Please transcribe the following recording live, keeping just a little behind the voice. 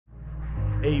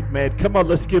Amen. Come on,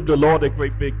 let's give the Lord a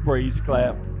great big praise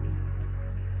clap.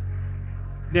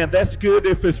 Now that's good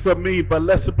if it's from me, but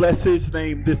let's bless his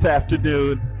name this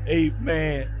afternoon.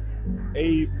 Amen.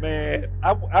 Amen.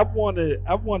 I want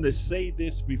to say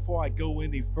this before I go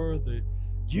any further.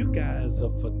 You guys are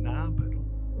phenomenal.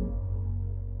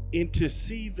 And to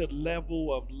see the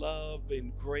level of love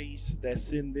and grace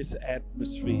that's in this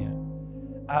atmosphere.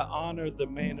 I honor the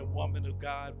man and woman of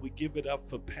God. We give it up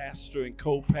for pastor and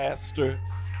co-pastor.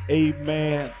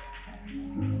 Amen.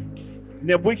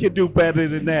 Now we can do better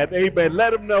than that. Amen.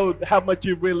 Let them know how much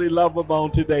you really love them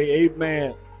on today.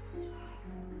 Amen.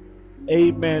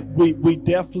 Amen. We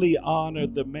definitely honor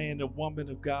the man and woman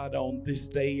of God on this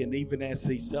day, and even as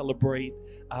they celebrate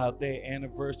their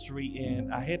anniversary.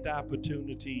 And I had the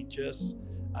opportunity just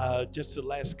the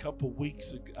last couple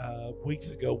weeks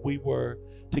ago, we were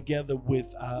together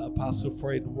with Apostle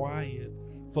Fred Wyatt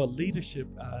for a leadership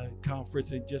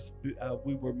conference, and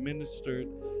we were ministered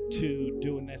to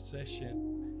during that session.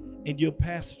 And your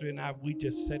pastor and I, we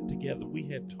just sat together. We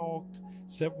had talked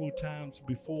several times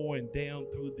before and down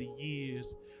through the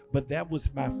years, but that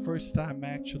was my first time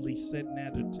actually sitting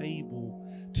at a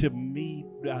table to meet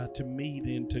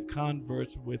and to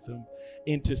converse with him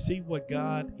and to see what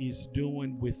God is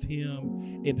doing with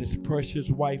him and his precious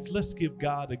wife. Let's give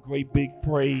God a great big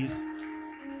praise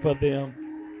for them.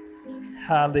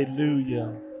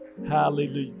 Hallelujah.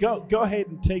 Hallelujah. Go ahead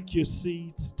and take your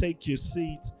seats. Take your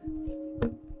seats.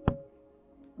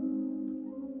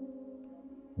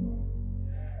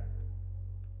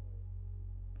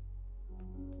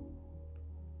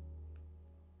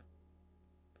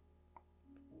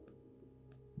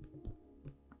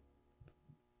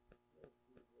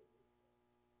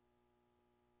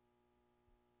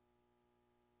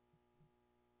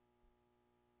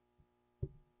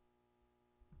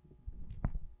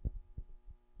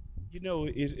 You know,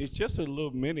 it's just a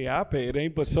little mini iPad,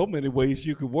 ain't but so many ways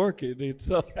you could work it.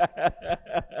 It's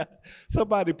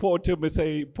somebody point to me,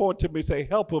 say,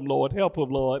 help him, Lord, help him,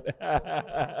 Lord.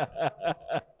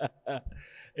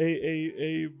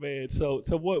 Amen. So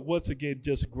once again,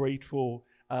 just grateful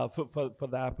for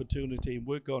the opportunity.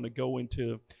 We're going to go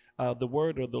into the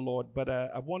word of the Lord, but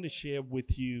I want to share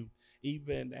with you,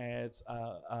 even as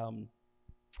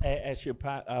your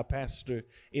pastor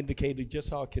indicated,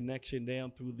 just our connection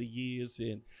down through the years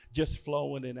and just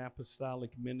flowing in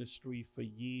apostolic ministry for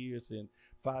years and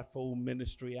fivefold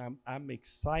ministry. I'm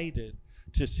excited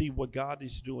to see what God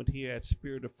is doing here at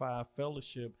Spirit of Fire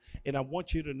Fellowship. And I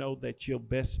want you to know that your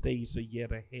best days are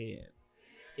yet ahead.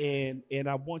 And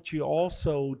I want you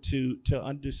also to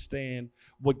understand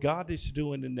what God is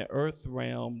doing in the earth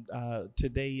realm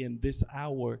today in this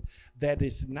hour, that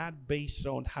is not based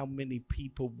on how many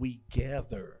people we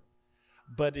gather,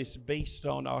 but it's based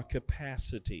on our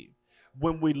capacity.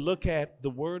 When we look at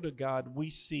the Word of God, we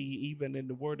see, even in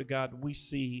the Word of God, we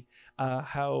see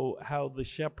how the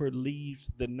shepherd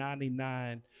leaves the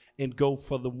 99 and go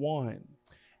for the one.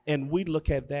 And we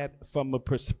look at that from a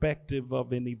perspective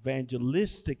of an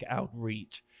evangelistic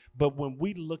outreach. But when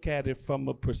we look at it from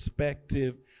a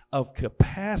perspective of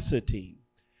capacity,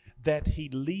 that he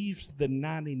leaves the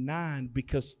 99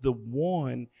 because the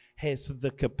one has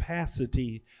the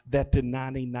capacity that the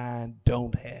 99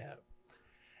 don't have.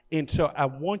 And so I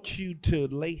want you to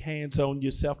lay hands on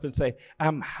yourself and say,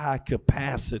 I'm high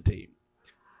capacity.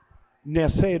 Now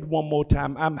say it one more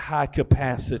time. I'm high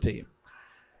capacity.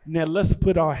 Now let's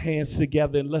put our hands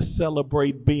together and let's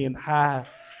celebrate being high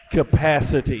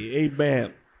capacity.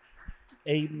 Amen.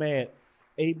 Amen.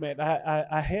 Amen.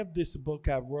 I have this book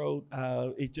I wrote.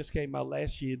 It just came out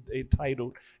last year,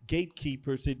 entitled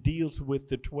Gatekeepers. It deals with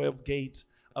the 12 gates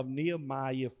of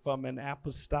Nehemiah from an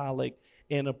apostolic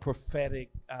and a prophetic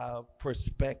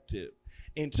perspective.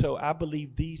 And so I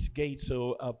believe these gates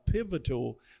are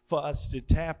pivotal for us to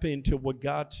tap into what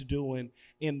God's doing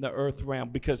in the earth realm,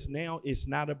 because now it's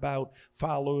not about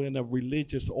following a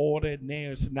religious order.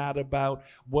 Now it's not about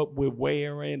what we're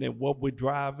wearing and what we're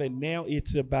driving. Now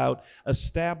it's about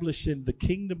establishing the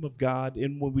kingdom of God.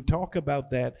 And when we talk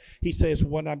about that, he says,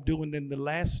 what I'm doing in the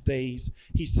last days,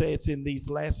 he says in these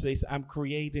last days, I'm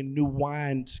creating new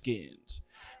wineskins.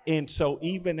 And so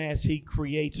even as he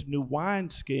creates new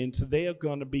wineskins, they are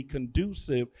going to be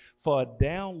conducive for a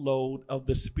download of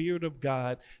the Spirit of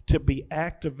God to be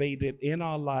activated in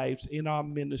our lives, in our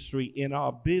ministry, in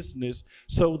our business,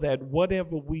 so that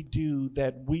whatever we do,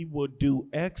 that we will do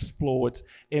exploits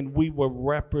and we will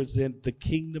represent the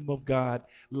kingdom of God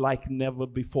like never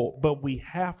before. But we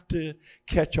have to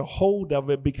catch a hold of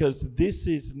it, because this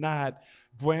is not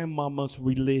grandmama's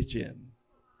religion.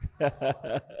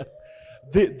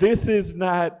 This is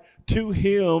not two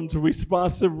hymns,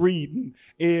 responsive reading.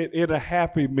 in a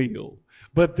Happy Meal.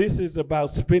 But this is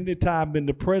about spending time in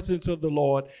the presence of the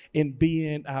Lord and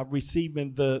being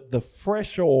receiving the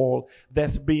fresh oil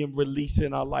that's being released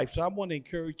in our life. So I want to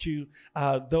encourage you,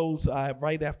 those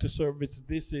right after service,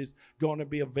 this is going to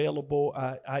be available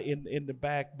in the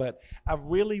back. But I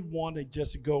really want to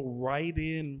just go right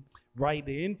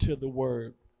into the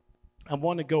Word. I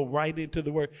want to go right into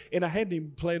the Word. And I hadn't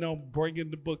even planned on bringing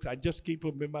the books. I just keep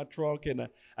them in my trunk, and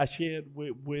I shared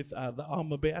with the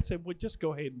Alma Bay. I said, well, just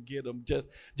go ahead and get them just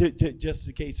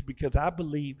in case, because I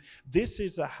believe this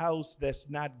is a house that's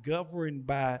not governed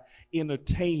by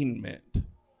entertainment.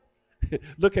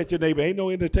 Look at your neighbor. Ain't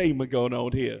no entertainment going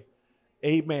on here.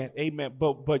 Amen. Amen.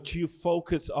 But you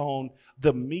focus on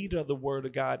the meat of the Word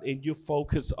of God, and you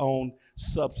focus on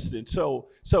substance.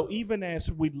 So even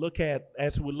as we look at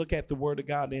the Word of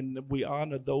God, and we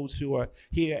honor those who are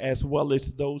here as well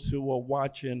as those who are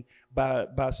watching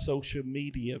by social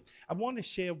media, I want to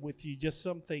share with you just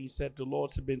some things that the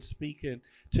Lord's been speaking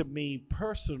to me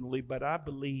personally, but I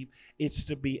believe it's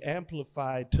to be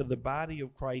amplified to the body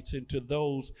of Christ and to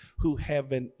those who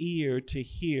have an ear to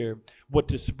hear what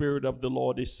the Spirit of the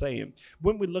Lord is saying.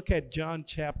 When we look at John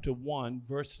chapter 1,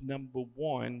 verse number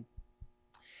 1,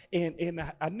 and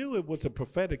I knew it was a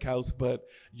prophetic house, but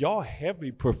y'all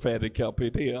heavy prophetic up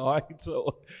in here, all right?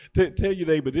 So tell your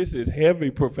neighbor, this is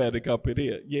heavy prophetic up in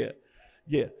here.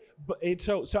 Yeah. And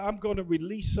so I'm going to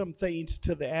release some things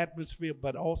to the atmosphere,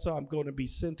 but also I'm going to be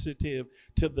sensitive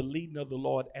to the leading of the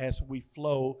Lord as we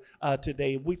flow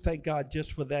today. We thank God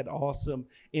just for that awesome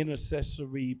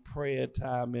intercessory prayer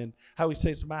time, and how he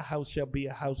says, my house shall be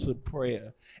a house of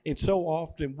prayer. And so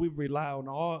often we rely on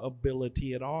our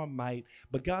ability and our might,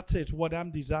 but God says, what I'm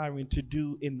desiring to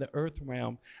do in the earth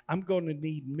realm, I'm going to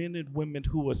need men and women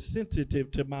who are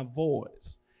sensitive to my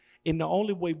voice. And the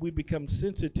only way we become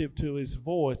sensitive to his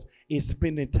voice is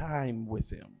spending time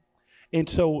with him. And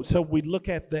so we look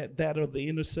at that of the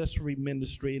intercessory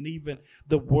ministry and even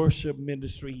the worship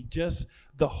ministry, just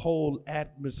the whole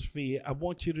atmosphere. I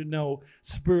want you to know,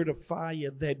 Spirit of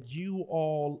Fire, that you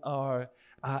all are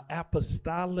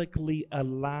apostolically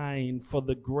aligned for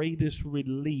the greatest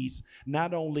release,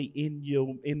 not only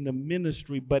in the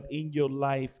ministry, but in your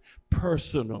life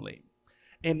personally.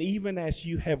 And even as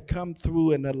you have come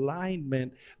through an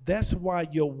alignment, that's why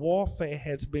your warfare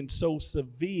has been so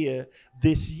severe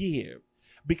this year.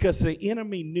 Because the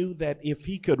enemy knew that if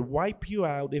he could wipe you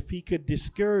out, if he could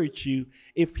discourage you,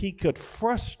 if he could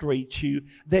frustrate you,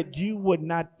 that you would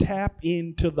not tap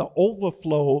into the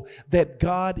overflow that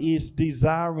God is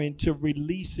desiring to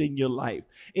release in your life.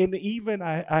 And even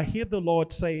I hear the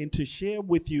Lord saying to share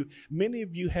with you, many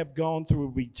of you have gone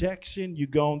through rejection,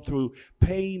 you've gone through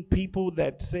pain, people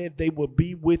that said they would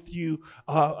be with you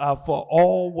for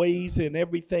always and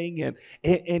everything,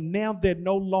 and now they're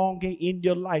no longer in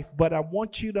your life. But I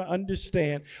want you to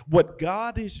understand what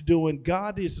God is doing.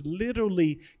 God is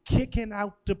literally kicking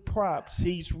out the props.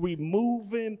 He's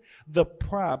removing the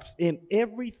props in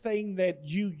everything that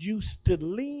you used to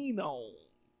lean on.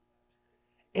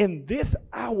 In this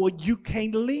hour, you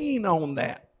can't lean on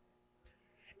that.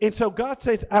 And so God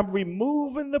says, I'm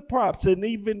removing the props. And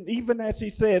even as he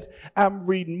says, I'm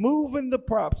removing the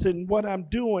props. And what I'm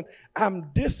doing, I'm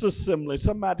disassembling.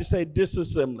 Somebody say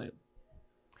disassembling.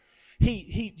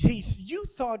 You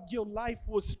thought your life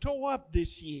was tore up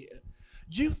this year.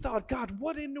 You thought, God,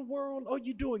 what in the world are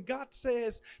you doing? God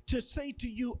says to say to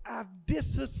you, I've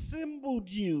disassembled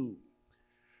you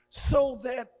so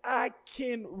that I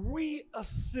can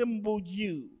reassemble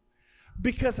you.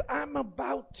 Because I'm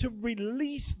about to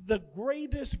release the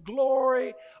greatest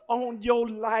glory on your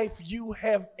life you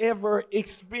have ever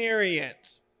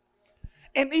experienced.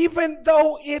 And even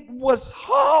though it was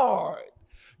hard,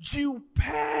 you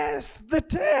passed the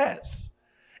test.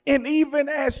 And even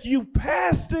as you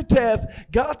pass the test,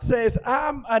 God says,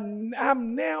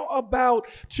 I'm now about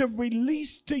to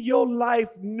release to your life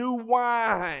new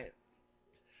wine.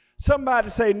 Somebody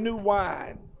say new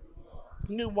wine.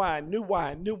 New wine, new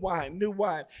wine, new wine, new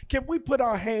wine. Can we put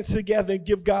our hands together and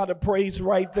give God a praise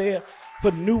right there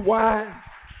for new wine?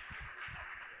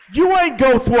 You ain't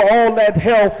go through all that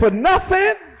hell for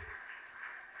nothing.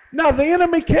 Now, the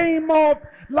enemy came up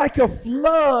like a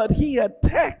flood. He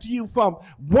attacked you from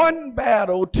one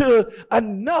battle to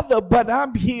another, but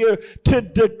I'm here to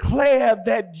declare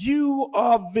that you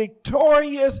are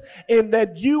victorious and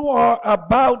that you are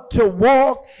about to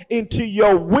walk into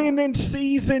your winning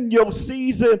season, your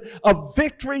season of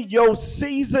victory, your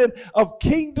season of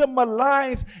kingdom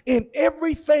alliance in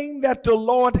everything that the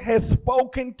Lord has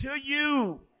spoken to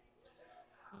you.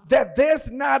 that there's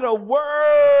not a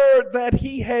word that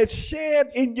he has shared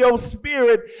in your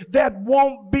spirit that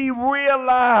won't be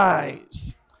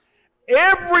realized.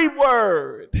 Every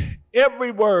word,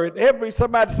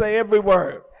 somebody say every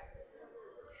word.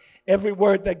 Every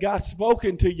word that God's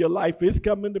spoken to your life is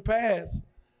coming to pass.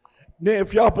 Now,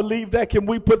 if y'all believe that, can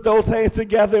we put those hands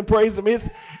together and praise him?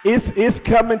 It's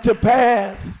coming to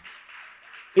pass.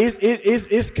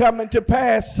 It's coming to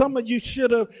pass. Some of you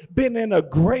should have been in a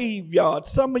graveyard.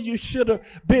 Some of you should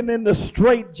have been in the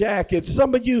straitjacket.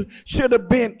 Some of you should have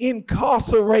been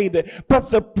incarcerated. But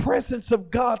the presence of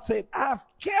God said, I've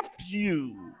kept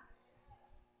you.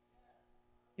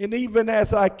 And even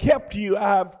as I kept you,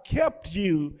 I've kept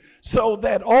you so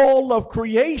that all of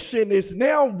creation is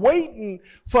now waiting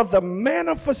for the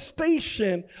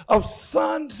manifestation of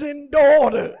sons and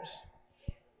daughters.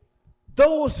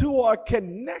 Those who are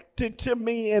connected to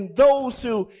me and those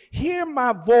who hear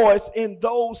my voice and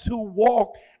those who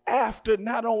walk after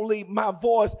not only my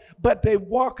voice, but they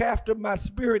walk after my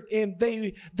spirit, and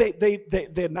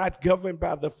they're not governed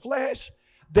by the flesh.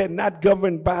 They're not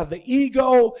governed by the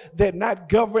ego. They're not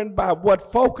governed by what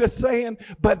folk are saying,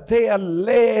 but they are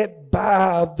led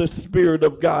by the Spirit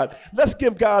of God. Let's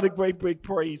give God a great big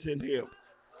praise in here.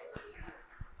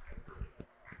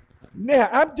 Now,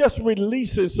 I'm just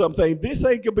releasing something. This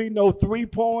ain't gonna be no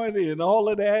 3-point and all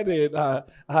of that, and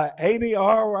ain't he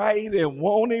all right, and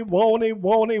won't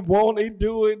he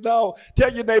do it? No,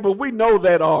 tell your neighbor, we know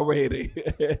that already.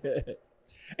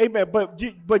 Amen. But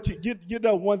you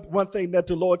know one thing that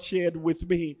the Lord shared with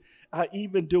me,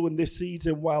 even during this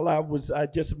season while I was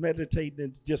just meditating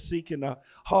and just seeking the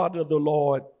heart of the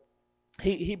Lord.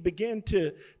 He began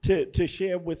to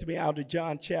share with me out of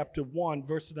John chapter 1,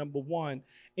 verse number 1.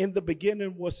 In the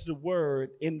beginning was the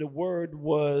Word, and the Word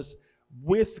was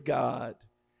with God,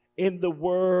 and the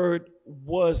Word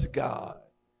was God.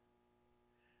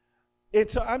 And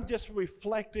so I'm just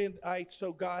reflecting,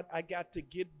 so God, I got to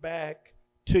get back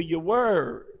to your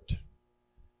word.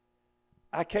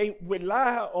 I can't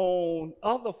rely on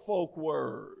other folk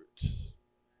words.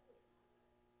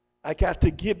 I got to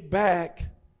get back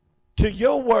to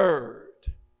your word,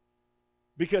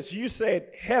 because you said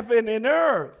heaven and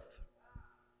earth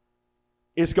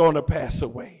is going to pass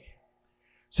away.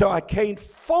 So I can't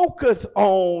focus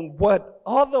on what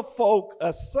other folk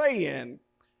are saying,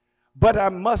 but I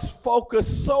must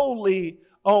focus solely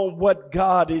on what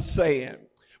God is saying.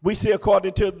 We see,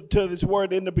 according to this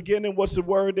word, in the beginning was the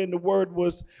Word, and the Word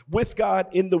was with God,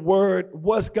 and the Word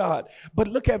was God. But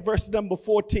look at verse number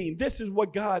 14. This is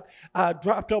what God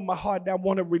dropped on my heart, and I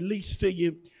want to release to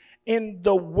you. And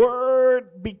the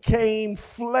Word became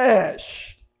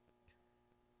flesh.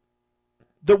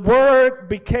 The Word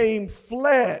became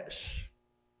flesh.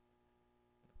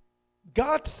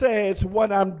 God says,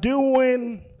 what I'm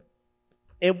doing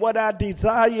and what I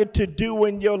desire to do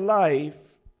in your life,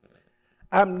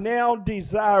 I'm now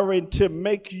desiring to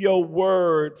make your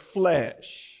word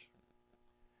flesh.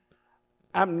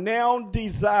 I'm now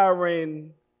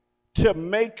desiring to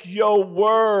make your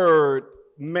word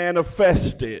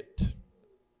manifested.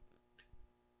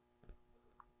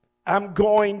 I'm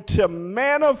going to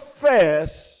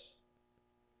manifest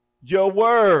your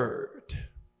word.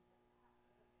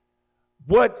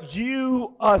 What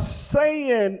you are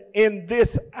saying in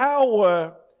this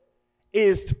hour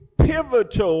is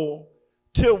pivotal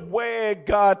to where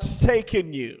God's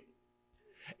taking you.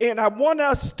 And I want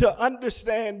us to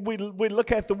understand, we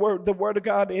look at the word of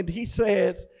God, and he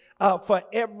says, for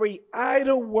every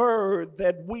idle word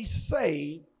that we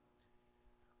say,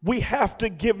 we have to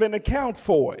give an account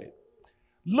for it.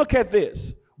 Look at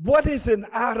this. What is an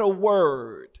idle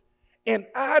word? An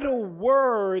idle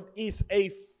word is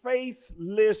a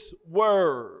faithless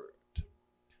word.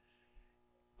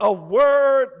 A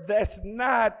word that's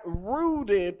not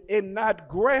rooted and not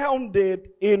grounded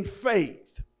in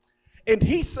faith. And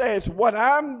he says, what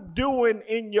I'm doing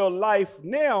in your life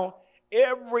now,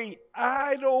 every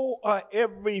idle or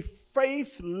every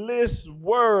faithless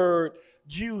word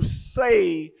you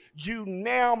say, you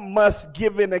now must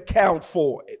give an account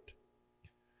for it.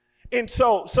 And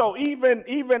so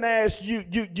even as you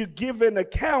give an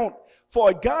account for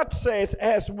it, God says,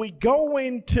 as we go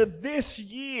into this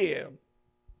year,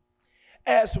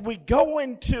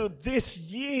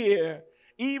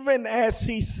 even as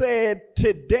he said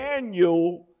to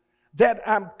Daniel, that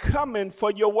I'm coming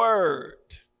for your word.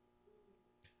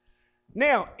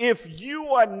 Now, if you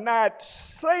are not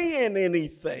saying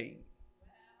anything,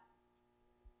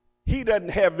 he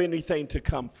doesn't have anything to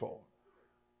come for.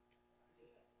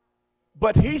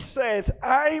 But he says,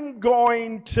 I'm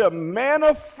going to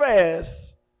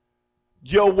manifest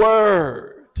your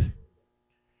word.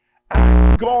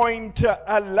 I'm going to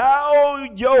allow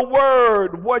your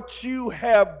word, what you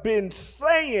have been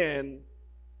saying,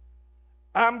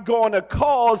 I'm going to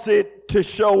cause it to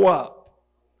show up.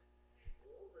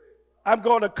 I'm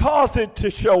going to cause it to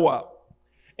show up.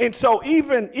 And so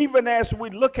even as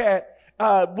we look at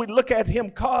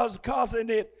him causing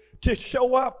it to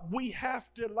show up, we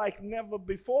have to, like never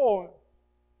before,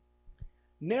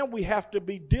 now we have to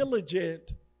be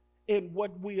diligent in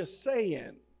what we are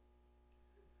saying.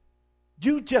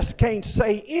 You just can't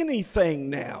say anything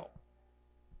now.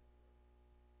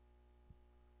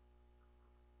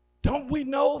 Don't we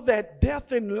know that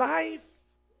death and life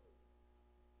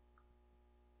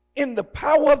in the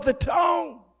power of the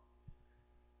tongue?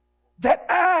 That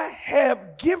I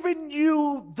have given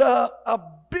you the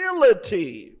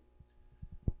ability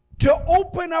to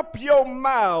open up your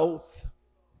mouth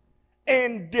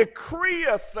and decree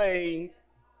a thing,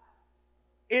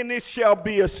 and it shall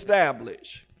be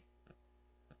established.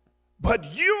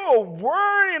 But you're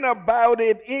worrying about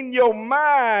it in your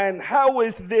mind. How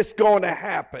is this going to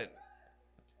happen?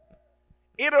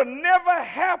 It'll never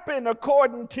happen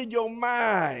according to your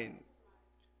mind.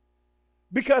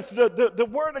 Because the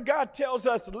word of God tells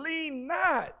us, lean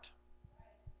not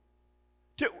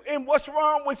to, and what's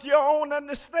wrong with your own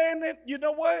understanding? You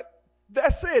know what?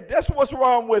 That's it. That's what's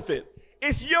wrong with it.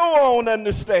 It's your own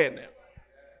understanding.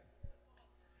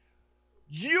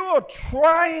 You're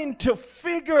trying to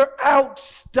figure out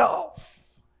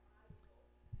stuff,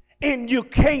 and you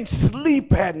can't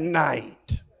sleep at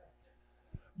night.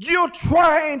 You're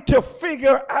trying to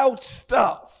figure out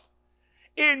stuff,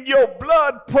 and your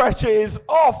blood pressure is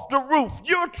off the roof.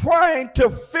 You're trying to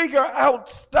figure out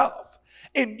stuff,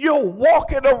 and you're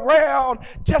walking around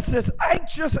just as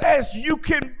anxious as you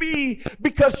can be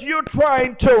because you're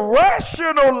trying to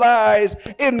rationalize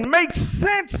and make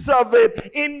sense of it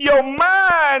in your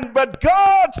mind. But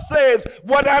God says,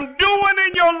 what I'm doing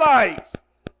in your life,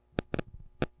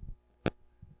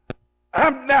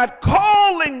 I'm not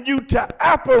calling you to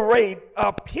operate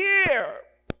up here.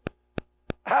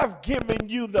 I've given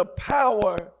you the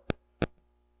power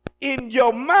in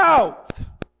your mouth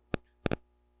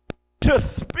to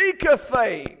speak a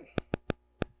thing,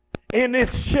 and it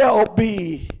shall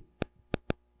be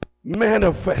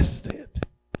manifested.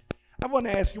 I want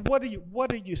to ask you, what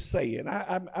are you saying?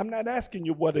 I'm not asking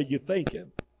you what are you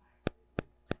thinking.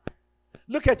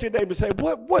 Look at your neighbor and say,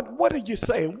 what are you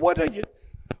saying?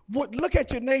 Look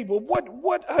at your neighbor.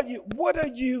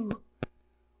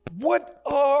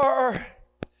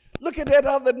 Look at that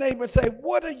other neighbor and say,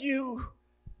 what are you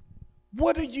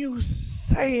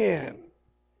saying?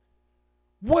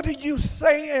 What are you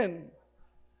saying?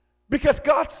 Because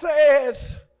God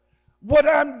says, what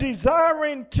I'm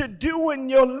desiring to do in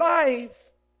your life,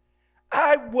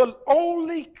 I will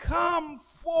only come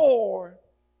for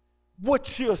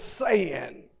what you're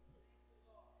saying.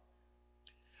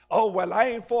 Oh, well, I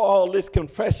ain't for all this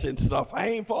confession stuff. I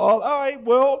ain't for all right,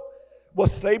 well,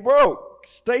 stay broke,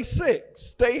 stay sick,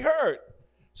 stay hurt,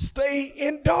 stay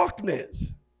in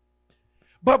darkness.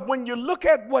 But when you look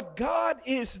at what God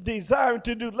is desiring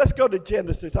to do, let's go to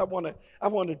Genesis. I want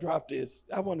to drop this.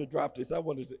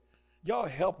 Y'all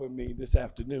helping me this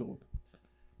afternoon.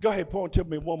 Go ahead, point to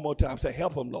me one more time. Say,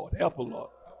 help him, Lord. Help him, Lord.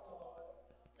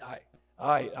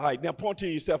 All right. Now point to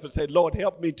yourself and say, Lord,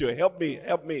 help me too. Help me.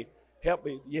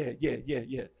 Yeah.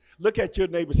 Look at your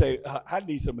neighbor and say, I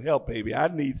need some help, baby. I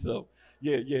need some.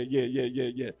 Yeah.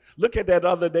 Look at that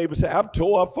other neighbor and say, I'm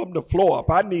tore up from the floor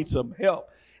up. I need some help.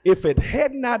 If it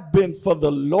had not been for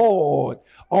the Lord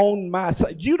on my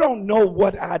side, you don't know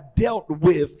what I dealt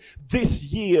with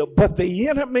this year, but the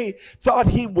enemy thought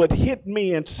he would hit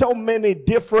me in so many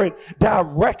different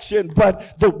directions.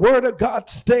 But the word of God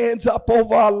stands up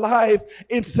over our life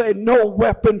and say, no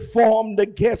weapon formed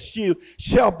against you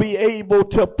shall be able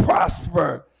to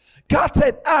prosper. God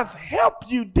said, I've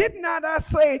helped you. Did not I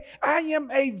say I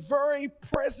am a very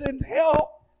present help?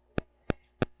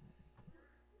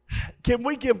 Can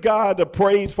we give God the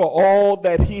praise for all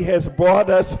that he has brought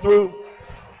us through?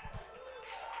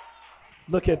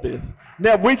 Look at this.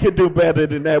 Now we can do better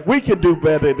than that.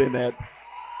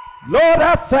 Lord,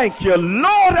 I thank you.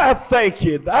 Lord, I thank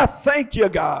you. I thank you,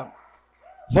 God.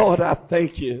 Lord, I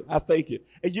thank you.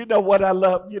 And you know what I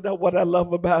love? You know what I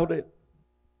love about it?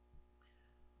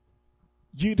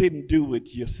 You didn't do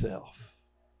it yourself.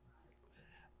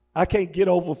 I can't get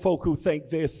over folk who think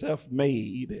they're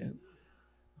self-made and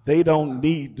they don't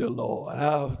need the Lord.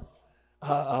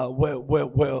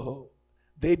 Well,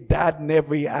 they dot in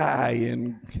every I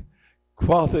and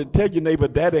cross it. Tell your neighbor,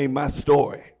 that ain't my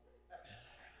story.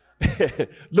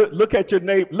 look at your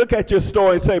neighbor, look at your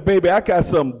story and say, baby, I got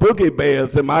some boogie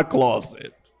bears in my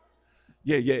closet.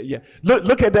 Yeah, yeah, yeah.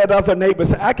 Look at that other neighbor.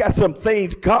 Say, I got some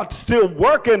things God's still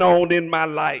working on in my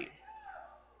life.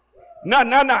 No,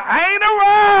 I ain't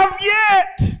arrived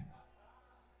yet.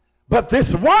 But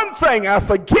this one thing, I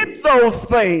forget those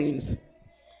things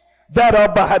that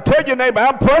are behind. Tell your neighbor,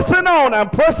 I'm pressing on.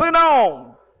 I'm pressing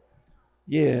on.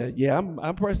 Yeah,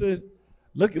 I'm pressing.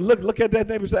 Look at that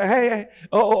neighbor. Say, hey,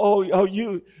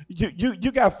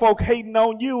 you got folk hating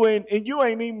on you, and you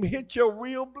ain't even hit your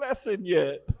real blessing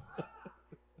yet.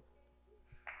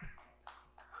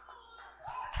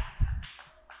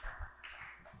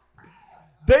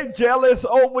 They jealous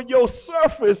over your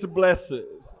surface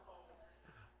blessings.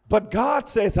 But God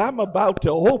says, I'm about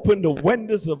to open the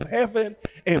windows of heaven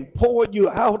and pour you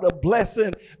out a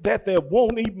blessing that there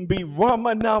won't even be room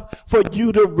enough for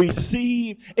you to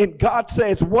receive. And God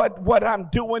says, what I'm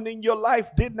doing in your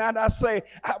life, did not I say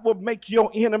I will make your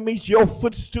enemies your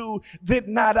footstool? Did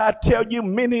not I tell you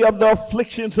many of the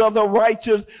afflictions of the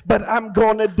righteous, but I'm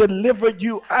going to deliver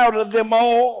you out of them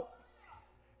all?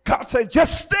 God said,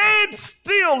 just stand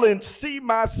still and see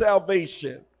my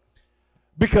salvation,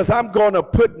 because I'm going to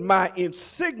put my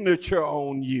signature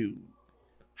on you.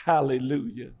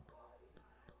 Hallelujah.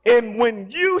 And when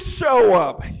you show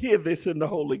up, hear this in the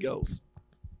Holy Ghost.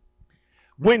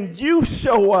 When you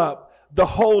show up, the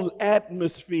whole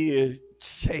atmosphere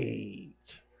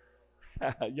change.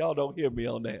 Y'all don't hear me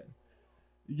on that.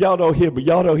 Y'all don't hear me.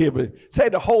 Y'all don't hear me. Say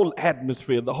the whole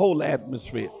atmosphere, the whole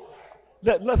atmosphere.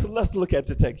 Let's look at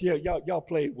the text. Yeah, y'all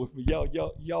playing with me. Y'all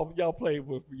playing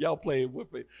with me. Y'all playing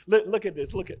with me. Look at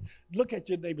this. Look at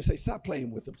your neighbor. Say, stop playing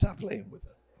with him. Stop playing with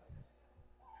him.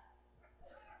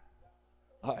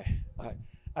 All right.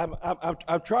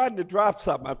 I'm trying to drop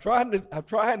something. I'm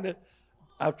trying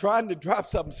to drop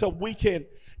something so we can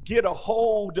get a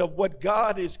hold of what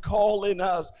God is calling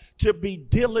us to be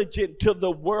diligent to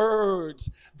the words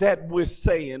that we're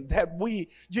saying. That we,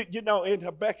 and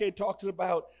Habakkuk talks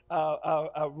about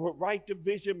write the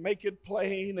vision, make it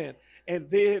plain, and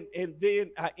then in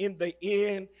the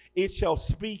end it shall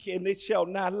speak and it shall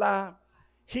not lie.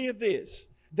 Hear this.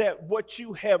 That what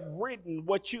you have written,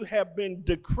 what you have been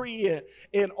decreeing,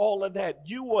 and all of that,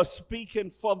 you are speaking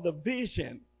for the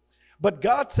vision. But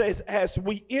God says, as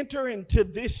we enter into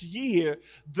this year,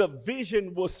 the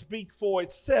vision will speak for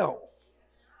itself.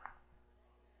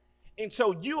 And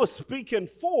so you are speaking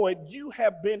for it. You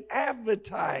have been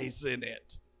advertising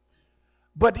it.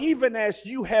 But even as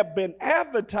you have been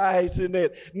advertising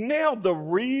it, now the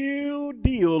real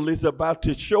deal is about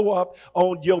to show up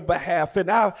on your behalf.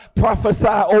 And I prophesy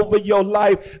over your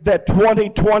life that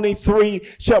 2023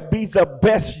 shall be the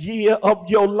best year of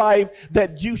your life,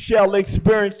 that you shall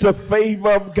experience the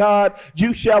favor of God.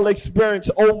 You shall experience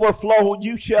overflow.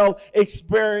 You shall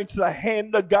experience the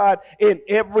hand of God in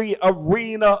every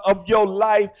arena of your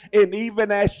life. And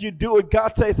even as you do it,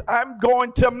 God says, I'm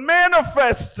going to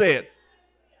manifest it.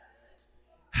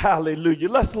 Hallelujah.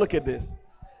 Let's look at this.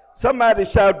 Somebody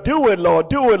shout, do it, Lord.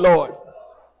 Do it, Lord.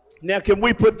 Now, can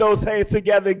we put those hands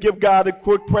together and give God a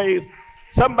quick praise?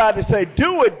 Somebody say,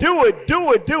 do it, do it,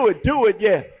 do it, do it, do it.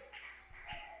 Yeah.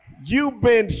 You've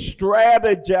been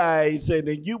strategizing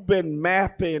and you've been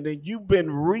mapping and you've been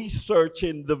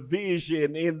researching the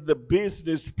vision and the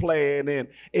business plan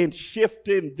and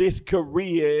shifting this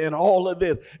career and all of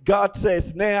this. God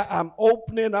says, now I'm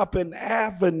opening up an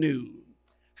avenue.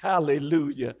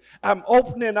 Hallelujah. I'm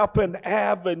opening up an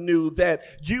avenue that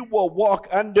you will walk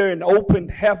under an open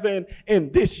heaven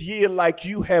in this year like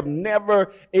you have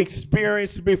never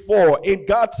experienced before. And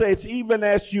God says, even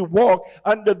as you walk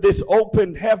under this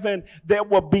open heaven, there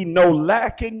will be no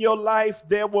lack in your life.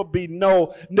 There will be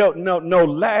no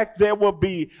lack. There will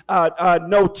be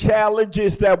no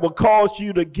challenges that will cause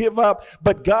you to give up.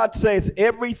 But God says,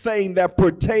 everything that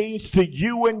pertains to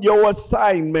you and your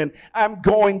assignment, I'm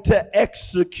going to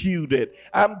execute it.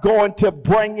 I'm going to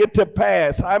bring it to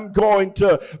pass. I'm going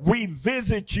to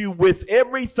revisit you with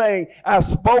everything I've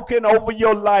spoken over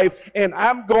your life, and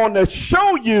I'm going to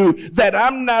show you that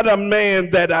I'm not a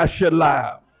man that I should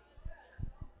lie.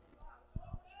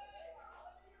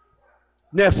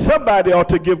 Now somebody ought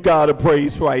to give God a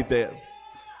praise right there.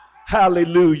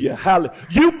 Hallelujah. Hallelujah.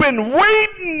 You've been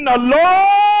waiting a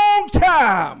long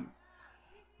time.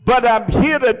 But I'm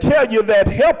here to tell you that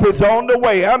help is on the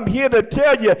way. I'm here to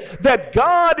tell you that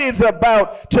God is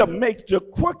about to make the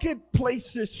crooked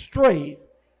places straight.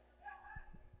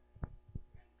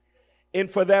 And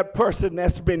for that person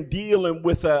that's been dealing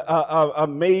with a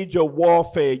major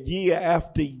warfare year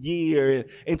after year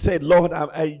and said, Lord,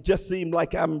 I just seem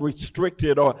like I'm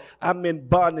restricted or I'm in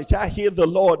bondage. I hear the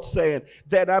Lord saying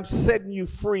that I'm setting you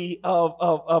free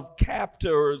of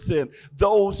captors and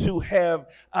those who have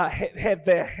had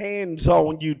their hands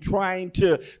on you, trying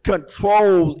to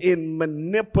control and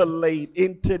manipulate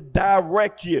and to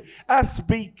direct you. I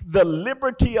speak the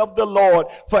liberty of the Lord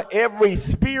for every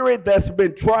spirit that's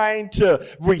been trying to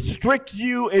restrict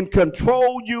you and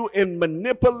control you and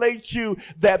manipulate you,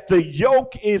 that the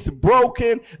yoke is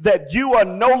broken, that you are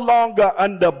no longer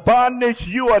under bondage,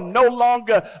 you are no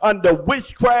longer under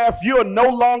witchcraft, you are no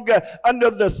longer under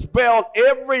the spell.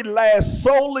 Every last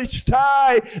soulish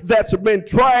tie that's been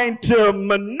trying to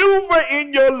maneuver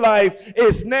in your life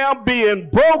is now being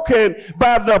broken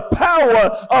by the power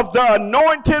of the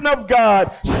anointing of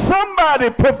God.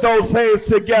 Somebody put those hands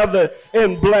together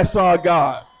and bless our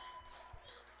God.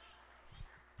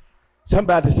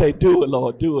 Somebody say, do it,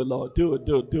 Lord, do it, Lord, do it,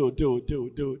 do it, do it, do it, do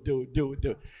it, do it, do it, do it,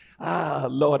 do it. Ah,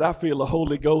 Lord, I feel the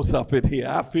Holy Ghost up in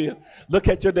here. Look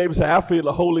at your neighbor and say, I feel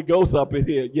the Holy Ghost up in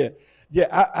here. Yeah,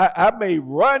 I may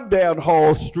run down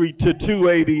Hall Street to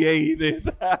 288.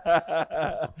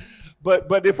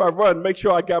 But if I run, make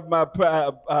sure I got my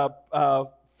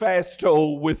fast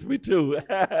toll with me too.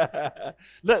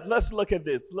 Let's look at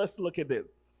this.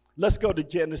 Let's go to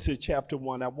Genesis chapter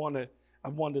 1. I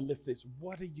want to lift this.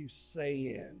 What are you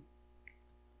saying?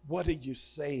 What are you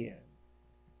saying?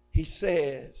 He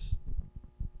says,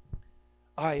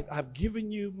 all right, I've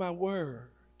given you my word,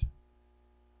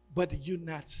 but you're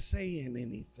not saying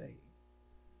anything.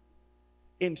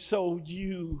 And so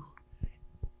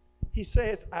he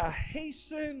says, I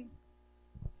hasten.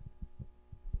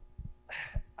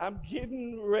 I'm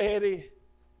getting ready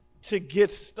to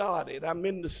get started. I'm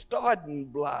in the starting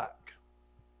block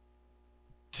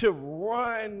to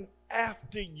run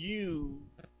after you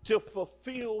to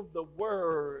fulfill the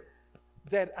word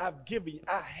that I've given you.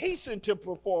 I hasten to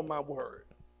perform my word.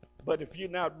 But if you're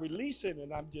not releasing it,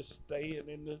 I'm just staying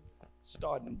in the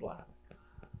starting block.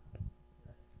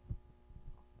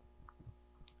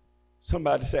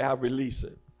 Somebody say, I release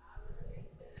it.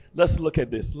 Let's look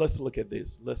at this.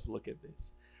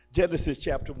 Genesis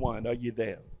chapter 1. Are you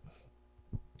there?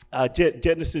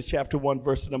 Genesis chapter 1,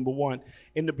 verse number 1.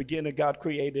 In the beginning, God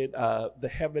created the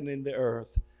heaven and the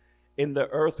earth. And the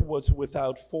earth was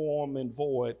without form and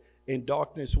void, and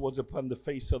darkness was upon the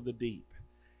face of the deep.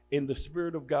 And the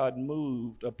Spirit of God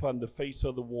moved upon the face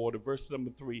of the water. Verse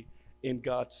number 3, and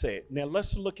God said. Now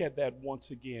let's look at that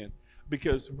once again,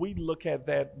 because we look at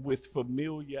that with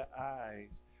familiar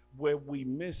eyes, where we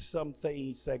miss some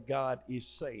things that God is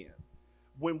saying.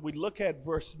 When we look at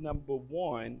verse number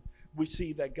 1, we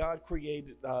see that God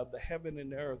created the heaven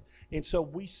and the earth. And so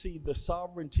we see the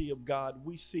sovereignty of God.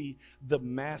 We see the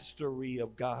mastery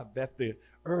of God, that the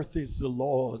earth is the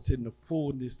Lord's and the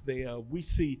fullness thereof. We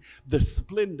see the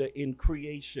splendor in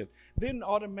creation. Then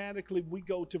automatically we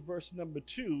go to verse number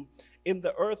 2. And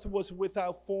the earth was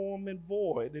without form and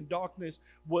void, and darkness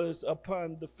was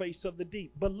upon the face of the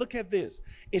deep. But look at this.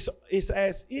 It's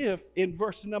as if in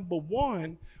verse number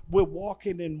 1, we're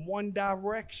walking in one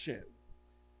direction.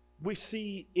 We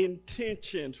see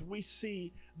intentions. We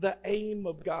see the aim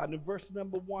of God. In verse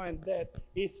number 1, that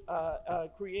it's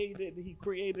He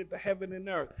created the heaven and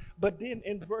earth. But then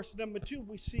in verse number 2,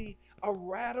 we see a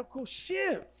radical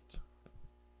shift.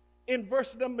 In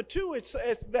verse number 2, it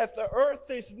says that the earth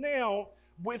is now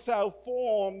without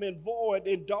form and void,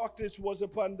 and darkness was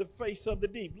upon the face of the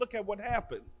deep. Look at what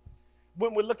happened.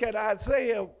 When we look at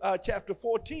Isaiah chapter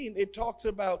 14, it talks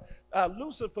about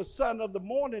Lucifer, son of the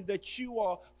morning, that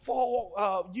you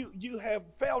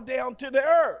have fell down to the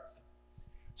earth.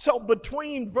 So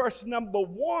between verse number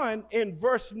 1 and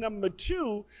verse number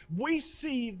 2, we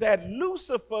see that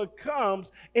Lucifer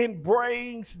comes and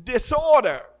brings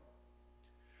disorder.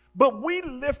 But we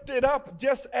lift it up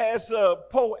just as a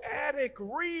poetic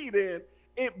reading,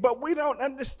 but we don't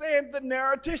understand the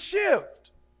narrative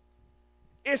shift.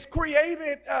 It's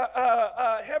created,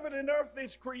 heaven and earth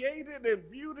is created,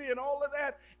 and beauty and all of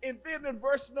that. And then in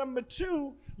verse number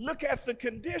 2, look at the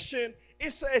condition.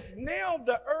 It says, now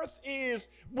the earth is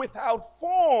without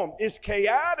form, it's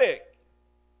chaotic.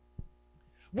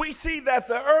 We see that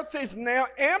the earth is now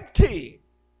empty.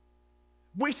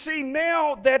 We see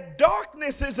now that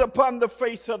darkness is upon the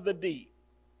face of the deep.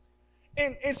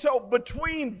 And so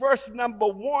between verse number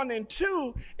 1 and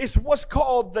 2 is what's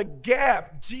called the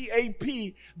gap,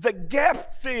 G-A-P, the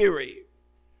gap theory,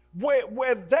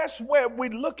 where that's where we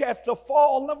look at the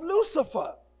fall of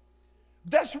Lucifer.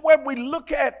 That's where we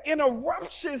look at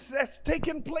interruptions that's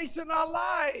taking place in our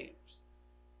lives.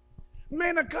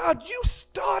 Man of God, you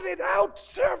started out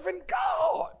serving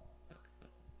God,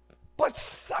 but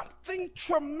something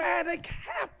traumatic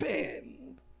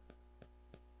happened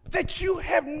that you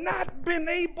have not been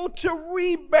able to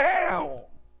rebound.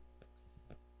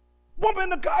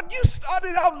 Woman of God, you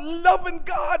started out loving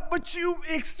God, but you've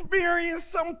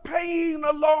experienced some pain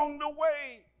along the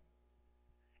way.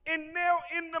 And now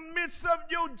in the midst of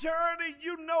your journey,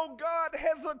 you know God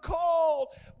has a call,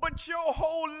 but your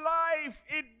whole life,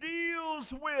 it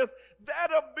deals with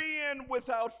that of being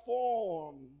without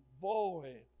form,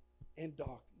 void, and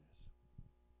darkness.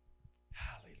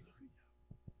 Hallelujah.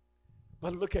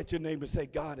 But look at your neighbor and say,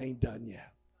 God ain't done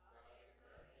yet.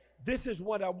 This is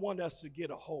what I want us to get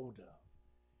a hold of.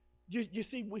 You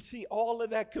see, we see all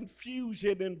of that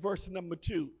confusion in verse number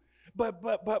 2. But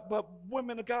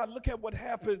women of God, look at what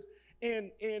happens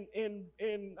at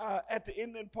the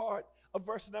ending part of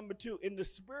verse number 2. In the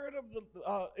spirit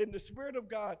of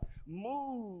God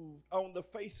moved on the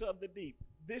face of the deep.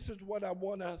 This is what I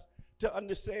want us to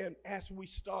understand as we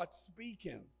start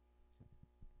speaking.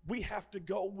 We have to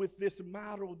go with this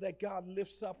model that God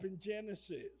lifts up in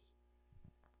Genesis.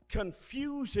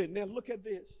 Confusion. Now look at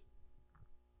this.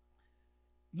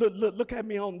 Look at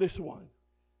me on this one.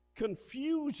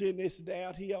 Confusion is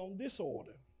down here on this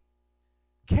order.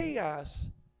 Chaos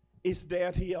is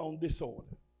down here on this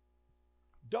order.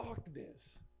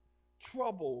 Darkness,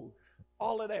 trouble,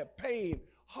 all of that, pain,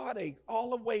 heartache,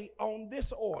 all the way on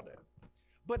this order.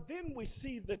 But then we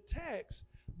see the text,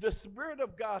 the Spirit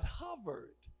of God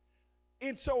hovered.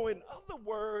 And so in other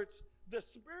words, the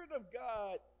Spirit of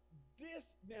God,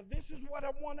 this is what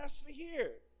I want us to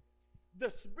hear. The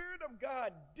Spirit of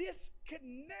God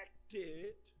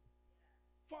disconnected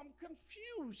from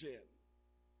confusion.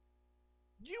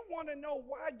 You want to know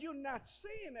why you're not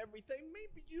seeing everything?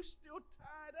 Maybe you're still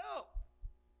tied up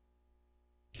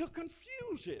to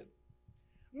confusion.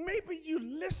 Maybe you're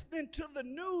listening to the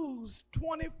news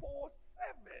 24/7.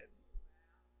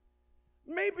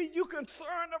 Maybe you're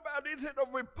concerned about, is it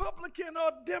a Republican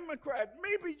or Democrat?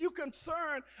 Maybe you're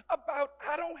concerned about,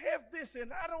 I don't have this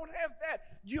and I don't have that.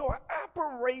 You're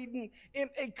operating in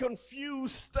a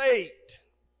confused state.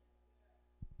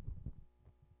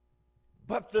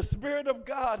 But the Spirit of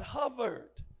God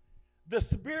hovered. The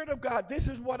Spirit of God, this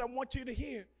is what I want you to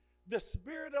hear. The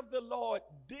Spirit of the Lord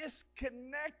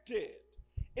disconnected.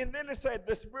 And then it said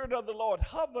the Spirit of the Lord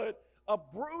hovered,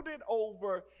 brooded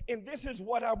over, and this is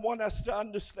what I want us to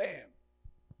understand.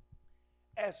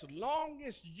 As long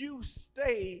as you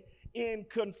stay in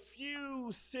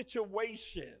confused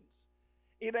situations,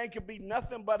 it ain't gonna be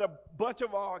nothing but a bunch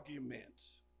of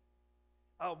arguments.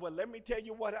 Well, let me tell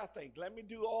you what I think. Let me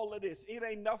do all of this. It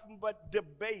ain't nothing but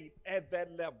debate at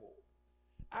that level.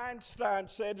 Einstein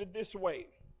said it this way.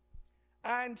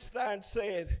 Einstein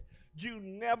said, you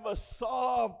never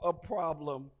solve a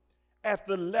problem at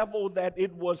the level that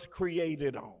it was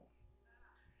created on.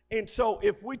 And so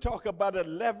if we talk about a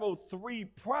level 3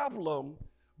 problem,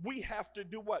 we have to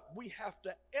do what? We have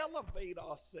to elevate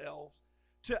ourselves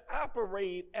to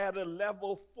operate at a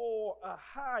level 4 or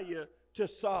higher to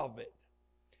solve it.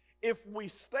 If we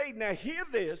stay, now hear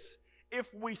this,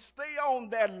 if we stay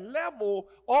on that level,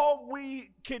 all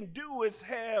we can do is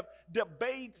have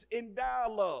debates and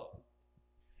dialogue.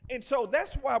 And so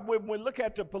that's why when we look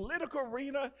at the political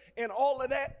arena and all of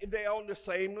that, they're on the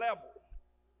same level.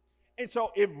 And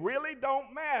so it really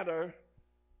don't matter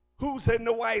who's in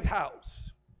the White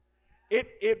House.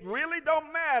 It really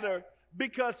don't matter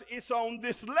because it's on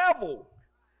this level.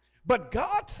 But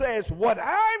God says what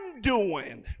I'm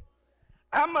doing,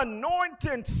 I'm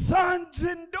anointing sons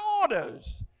and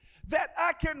daughters that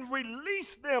I can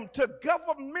release them to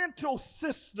governmental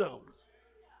systems.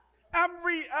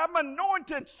 I'm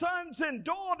anointing sons and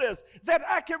daughters that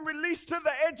I can release to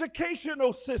the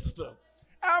educational system.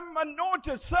 I'm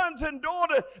anointed sons and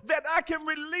daughters that I can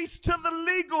release to the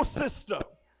legal system.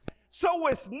 So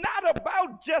it's not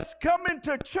about just coming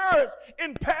to church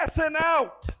and passing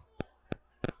out.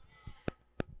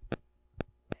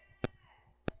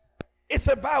 It's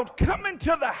about coming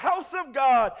to the house of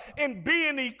God and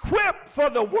being equipped for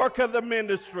the work of the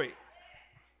ministry.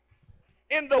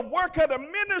 And the work of the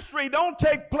ministry don't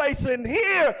take place in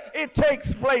here, it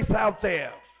takes place out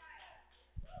there.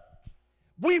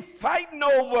 We fighting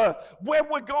over where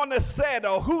we're going to sit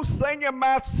or who's singing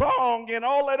my song and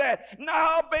all of that.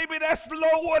 No, baby, that's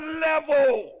lower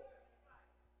level.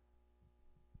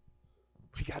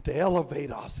 We got to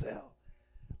elevate ourselves.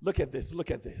 Look at this, look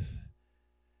at this.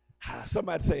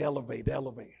 Somebody say elevate,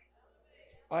 elevate.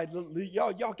 All right,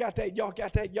 y'all got that,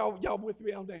 y'all with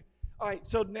me on that? All right,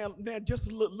 so now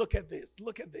just look at this,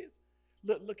 look at this.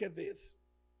 Look at this.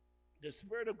 The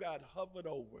Spirit of God hovered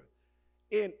over.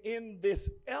 And in this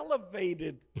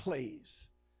elevated place,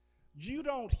 you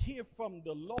don't hear from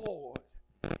the Lord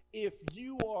if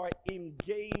you are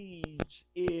engaged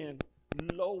in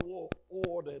lower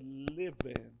order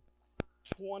living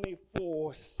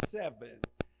 24/7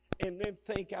 and then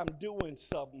think I'm doing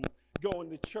something, going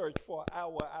to church for an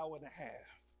hour, hour and a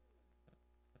half.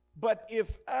 But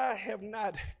if I have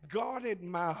not guarded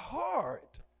my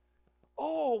heart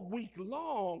all week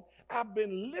long, I've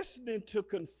been listening to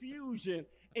confusion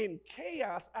and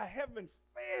chaos. I haven't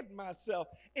fed myself.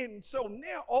 And so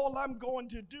now all I'm going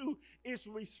to do is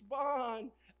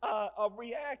respond or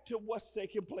react to what's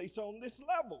taking place on this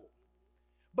level.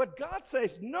 But God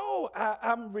says, no,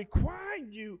 I'm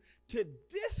requiring you to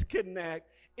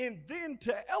disconnect and then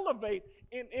to elevate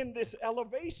in this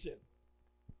elevation.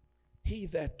 He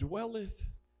that dwelleth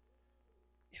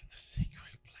in the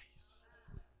secret place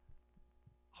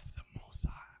of the Most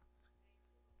High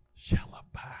shall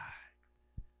abide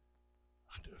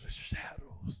under the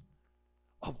shadows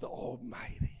of the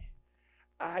Almighty.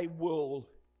 I will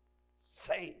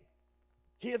say,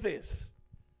 hear this,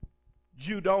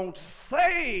 you don't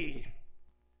say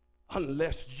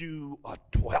unless you are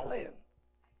dwelling.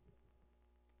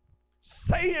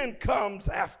 Saying comes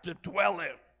after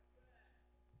dwelling.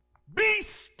 Be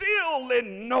still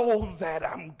and know that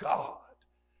I'm God.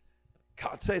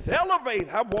 God says, elevate.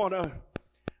 I want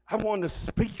to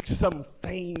speak some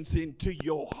things into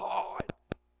your heart.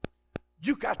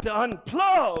 You got to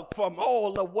unplug from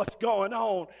all of what's going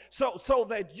on so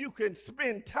that you can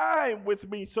spend time with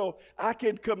me, so I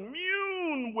can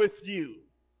commune with you.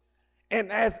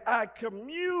 And as I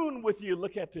commune with you,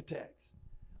 look at the text.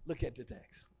 Look at the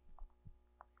text.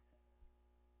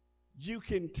 You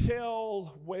can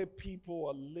tell where people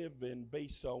are living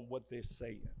based on what they're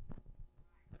saying.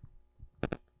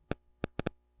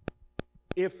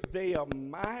 If they are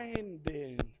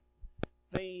minding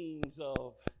things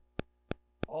of,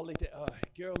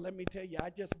 girl, let me tell you, I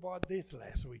just bought this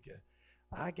last weekend.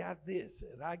 I got this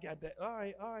and I got that. All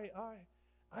right.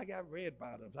 I got red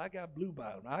bottoms. I got blue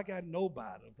bottoms. I got no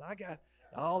bottoms. I got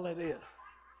all of this.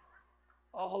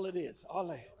 All of this. All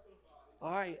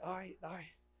right.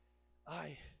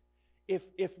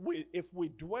 If we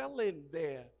dwell in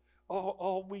there,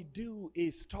 all we do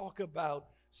is talk about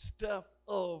stuff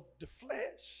of the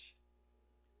flesh.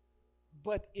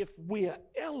 But if we are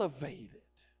elevated,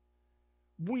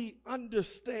 we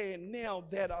understand now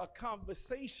that our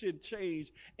conversation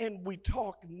changed, and we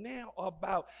talk now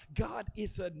about God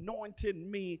is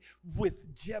anointing me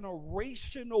with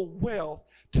generational wealth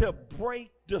to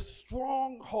break the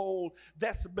stronghold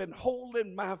that's been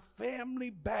holding my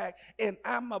family back. And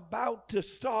I'm about to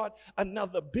start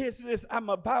another business. I'm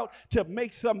about to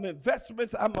make some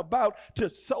investments. I'm about to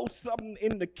sow something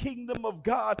in the kingdom of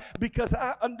God, because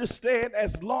I understand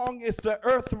as long as the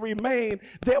earth remains,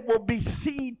 there will be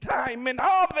seed time and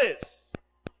harvest.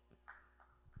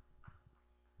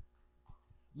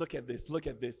 Look at this,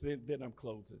 then I'm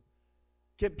closing.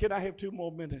 Can I have 2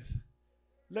 more minutes?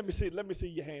 Let me see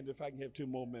your hand if I can have 2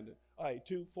 more minutes. All right,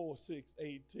 2, 4, 6,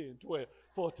 8, 10, 12,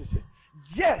 46.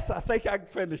 Yes, I think I can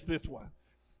finish this one.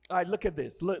 All right, look at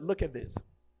this. Look at this.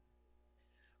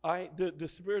 All right, the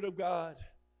Spirit of God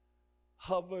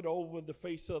hovered over the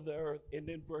face of the earth. And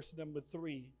then verse number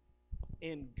 3,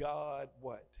 and God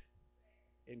what?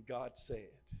 And God said,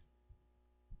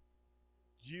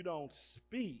 you don't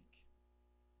speak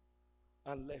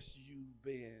unless you've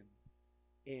been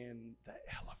in the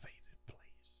elevated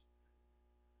place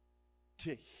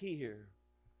to hear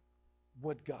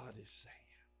what God is saying.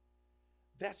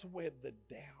 That's where the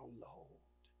download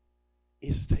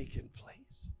is taking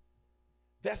place.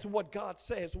 That's what God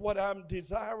says, what I'm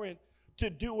desiring to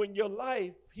do in your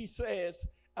life. He says,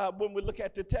 when we look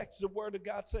at the text, the word of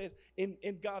God says,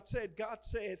 and God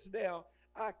says now,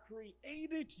 I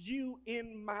created you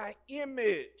in my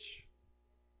image.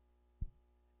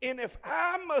 And if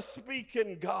I'm a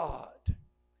speaking God,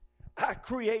 I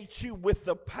create you with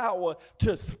the power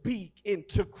to speak and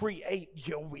to create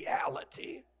your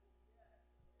reality.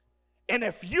 And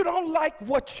if you don't like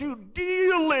what you're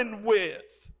dealing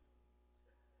with,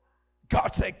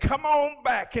 God said, come on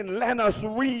back and let us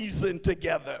reason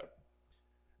together.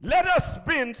 Let us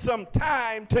spend some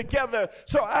time together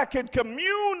so I can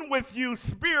commune with you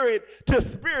spirit to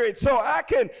spirit, so I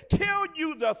can tell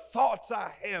you the thoughts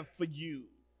I have for you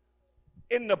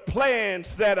and the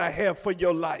plans that I have for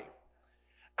your life.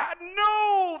 I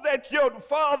know that your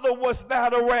father was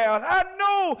not around. I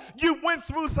know you went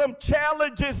through some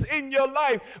challenges in your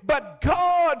life, but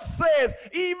God says,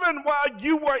 even while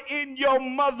you were in your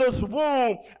mother's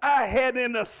womb, I had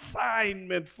an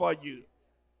assignment for you.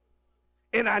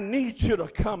 And I need you to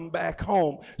come back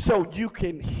home so you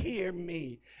can hear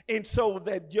me, and so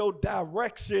that your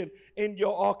direction and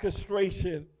your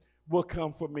orchestration will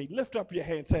come from me. Lift up your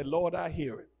hand and say, Lord, I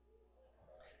hear it.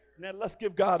 Now let's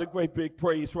give God a great big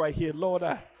praise right here. Lord,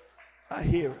 I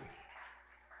hear it.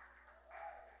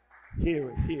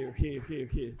 Hear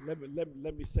it.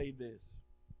 Let me say this.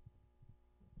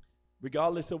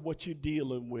 Regardless of what you're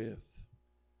dealing with,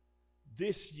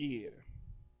 this year,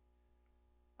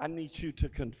 I need you to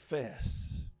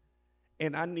confess,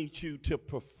 and I need you to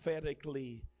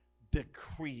prophetically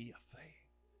decree a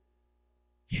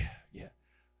thing. Yeah.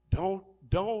 Don't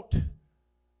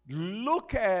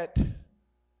look at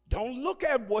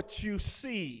what you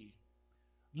see.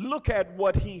 Look at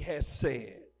what he has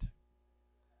said.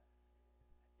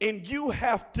 And you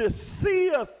have to see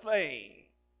a thing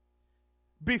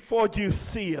before you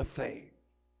see a thing.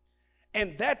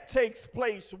 And that takes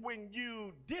place when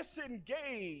you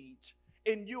disengage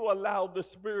and you allow the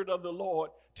Spirit of the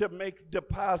Lord to make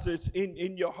deposits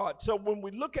in your heart. So when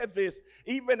we look at this,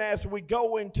 even as we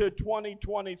go into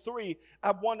 2023,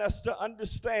 I want us to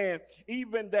understand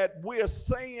even that we're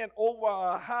saying over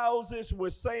our houses,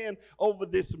 we're saying over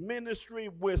this ministry,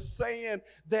 we're saying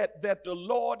that the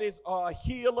Lord is our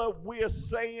healer. We're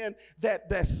saying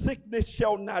that sickness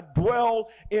shall not dwell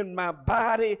in my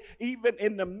body, even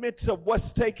in the midst of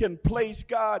what's taking place,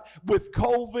 God, with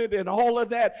COVID and all of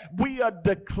that. We are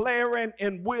declaring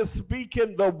and we're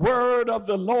speaking the word of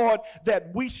the Lord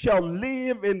that we shall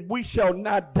live and we shall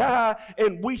not die,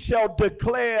 and we shall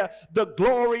declare the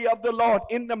glory of the Lord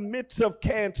in the midst of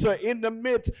cancer, in the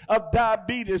midst of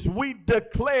diabetes. We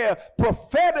declare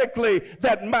prophetically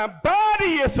that my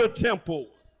body is a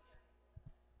temple.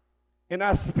 And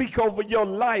I speak over your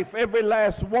life, every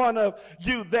last one of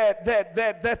you, that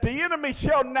the enemy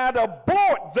shall not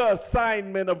abort the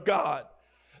assignment of God,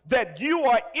 that you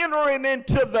are entering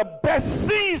into the best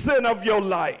season of your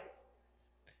life.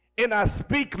 And I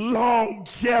speak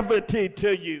longevity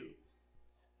to you.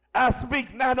 I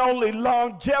speak not only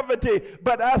longevity,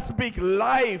 but I speak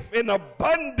life, and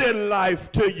abundant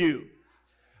life to you.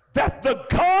 That the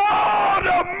God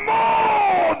of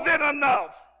more than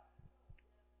enough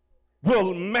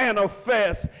will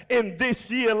manifest in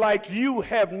this year like you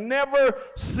have never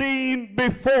seen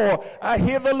before. I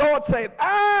hear the Lord say,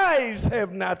 eyes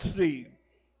have not seen,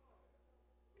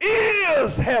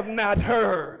 ears have not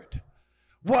heard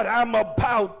what I'm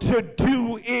about to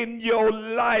do in your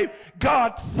life.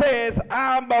 God says,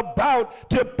 I'm about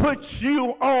to put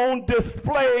you on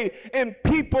display, and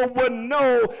people will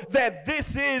know that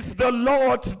this is the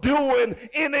Lord's doing,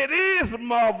 and it is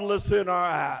marvelous in our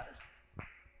eyes.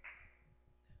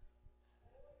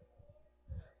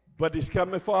 But he's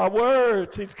coming for our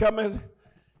words. He's coming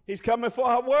for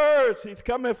our words. He's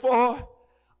coming for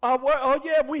our words. Oh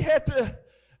yeah, we had to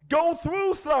go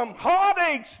through some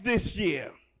heartaches this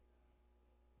year.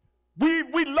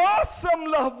 We lost some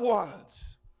loved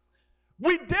ones.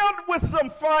 We dealt with some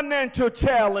financial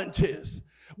challenges.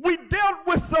 We dealt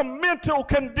with some mental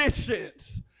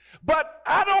conditions. But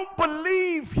I don't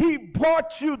believe he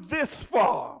brought you this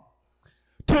far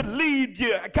to lead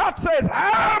you. God says,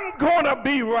 I'm going to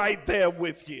be right there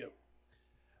with you.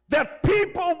 That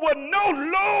people will know,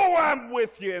 lo, I'm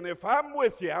with you. And if I'm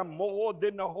with you, I'm more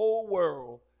than the whole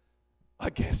world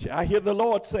against you. I hear the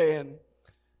Lord saying,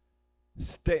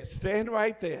 stand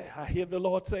right there. I hear the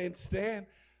Lord saying, stand.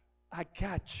 I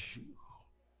got you.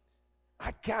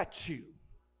 I got you.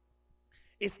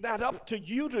 It's not up to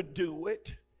you to do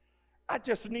it. I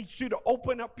just need you to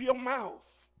open up your mouth.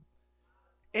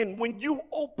 And when you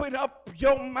open up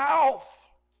your mouth,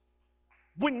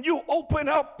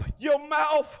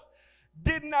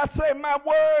 didn't I say my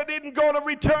word isn't going to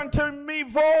return to me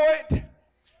void?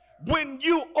 When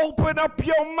you open up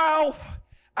your mouth,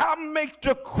 I'll make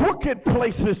the crooked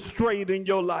places straight in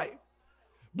your life.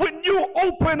 When you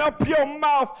open up your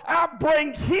mouth, I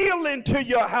bring healing to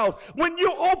your house. When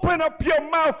you open up your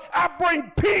mouth, I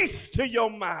bring peace to your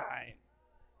mind.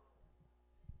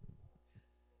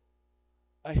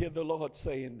 I hear the Lord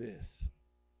saying this.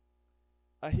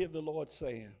 I hear the Lord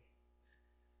saying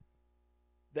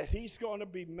that he's going to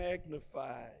be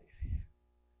magnified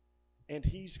and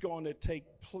he's going to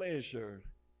take pleasure,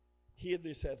 hear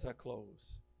this as I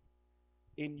close,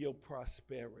 in your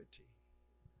prosperity.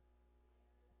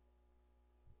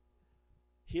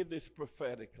 Hear this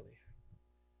prophetically.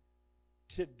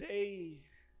 Today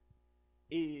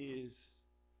is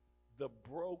the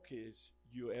brokest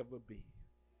you'll ever be.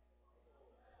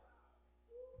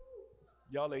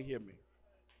 Y'all ain't hear me.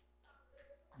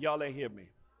 Y'all ain't hear me.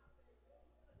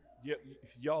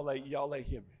 Y'all ain't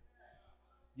hear me.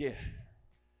 Yeah.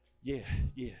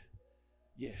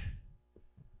 Yeah,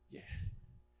 yeah,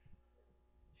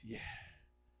 yeah,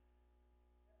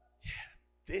 yeah.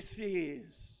 This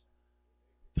is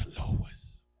the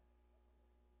lowest.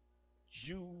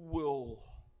 You will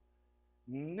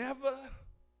never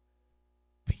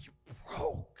be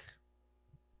broke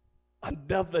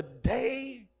another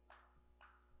day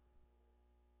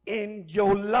in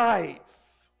your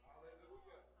life.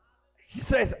 He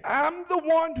says, I'm the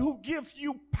one who gives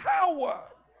you power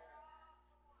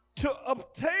to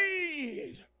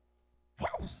obtain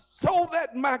wealth so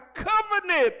that my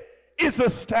covenant is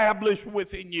established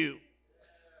within you.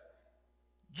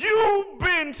 You've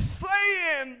been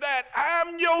saying that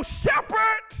I'm your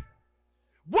shepherd.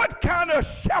 What kind of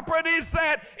shepherd is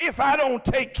that if I don't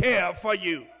take care for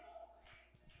you?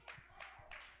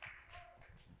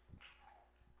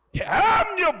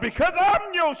 Because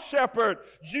I'm your shepherd,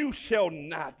 you shall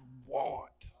not want.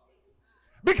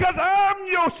 Because I'm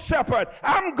your shepherd,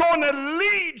 I'm going to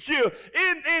lead you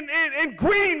in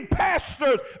green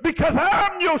pastures. Because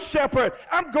I'm your shepherd,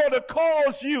 I'm going to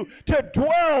cause you to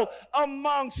dwell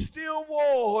among still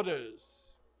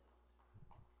waters.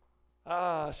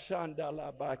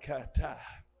 Shandala Bakata.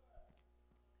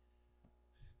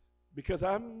 Because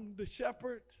I'm the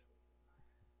shepherd,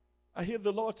 I hear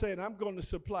the Lord saying, I'm going to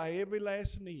supply every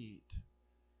last need.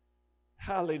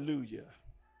 Hallelujah.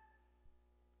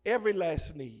 Every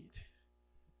last need.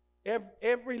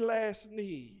 Every last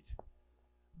need.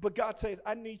 But God says,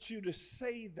 I need you to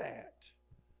say that.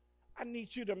 I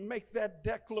need you to make that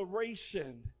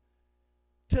declaration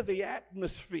to the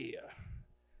atmosphere.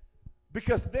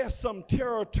 Because there's some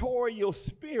territorial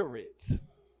spirits.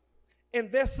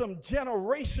 And there's some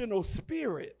generational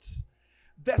spirits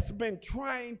that's been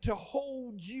trying to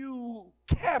hold you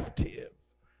captive.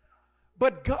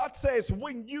 But God says,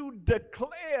 when you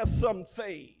declare some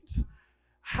things,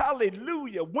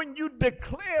 hallelujah, when you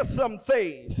declare some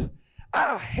things,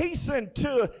 I hasten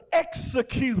to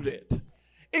execute it.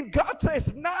 And God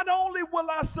says, not only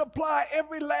will I supply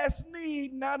every last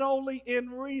need, not only in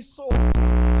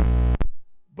resources,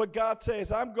 but God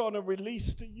says, I'm going to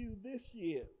release to you this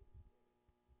year.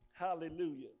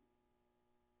 Hallelujah.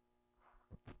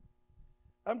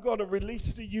 I'm going to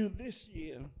release to you this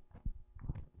year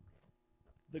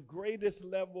the greatest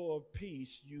level of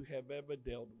peace you have ever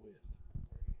dealt with.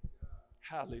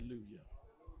 Hallelujah.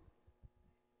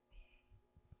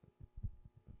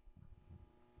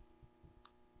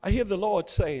 I hear the Lord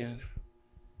saying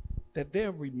that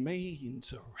there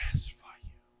remains a rest for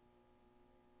you.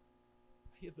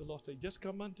 I hear the Lord say, just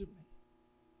come unto me,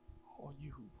 all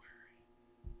you who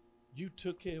worry. You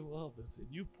took care of others and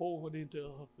you poured into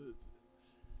others.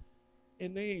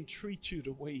 And they ain't treat you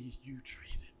the way you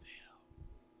treated them.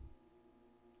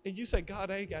 And you say,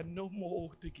 God, I ain't got no more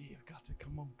to give. God said,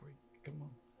 come on, bring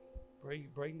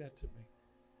that to me.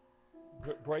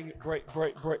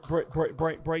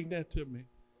 Bring that to me.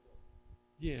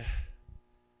 Yeah,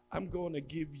 I'm going to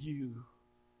give you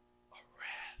a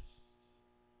rest.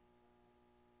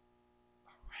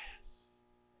 A rest.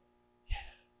 Yeah.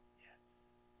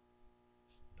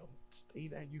 Don't stay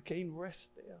down. You can't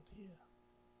rest down here.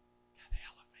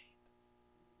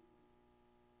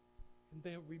 And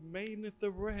there remaineth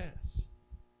the rest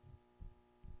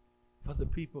for the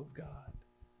people of God.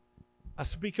 I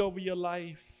speak over your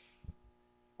life,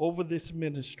 over this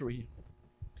ministry,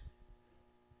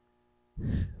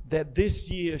 that this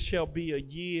year shall be a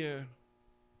year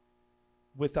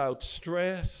without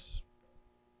stress,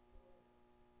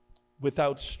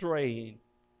 without strain,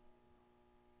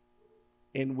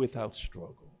 and without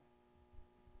struggle.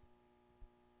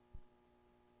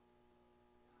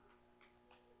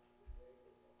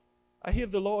 I hear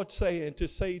the Lord saying to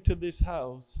say to this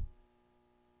house,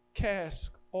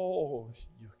 cast all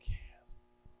your cares.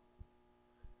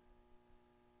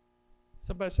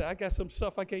 Somebody said, I got some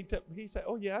stuff I can't tell. He said,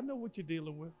 oh yeah, I know what you're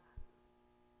dealing with.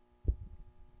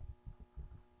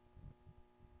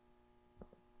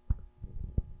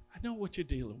 I know what you're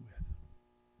dealing with.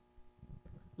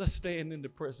 Let's stand in the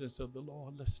presence of the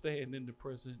Lord. Let's stand in the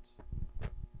presence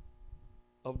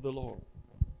of the Lord.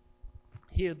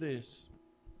 Hear this.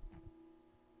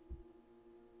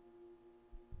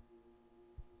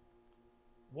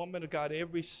 Woman of God,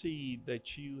 every seed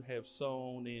that you have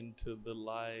sown into the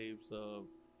lives of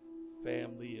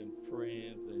family and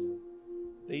friends, and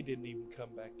they didn't even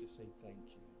come back to say thank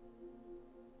you.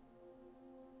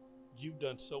 You've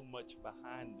done so much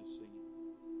behind the scene.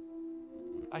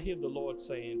 I hear the Lord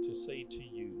saying to say to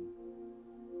you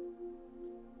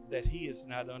that He is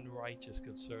not unrighteous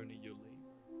concerning your labor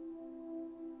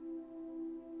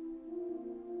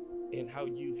and how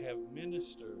you have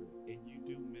ministered and you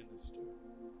do minister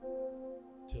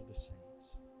to the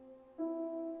saints.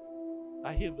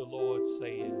 I hear the Lord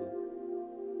saying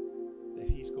that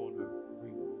he's going to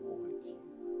reward you.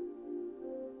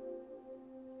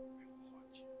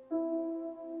 Reward you.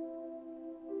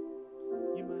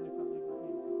 You mind if I lay my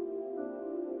hands on you?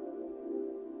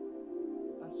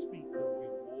 I speak the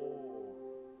reward of the Lord.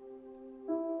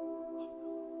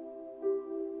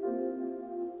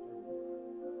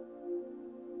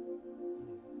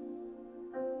 Yes.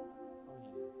 Oh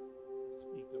yeah. I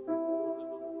speak the reward of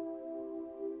the Lord.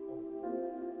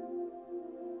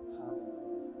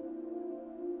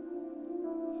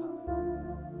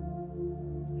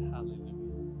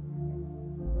 Hallelujah.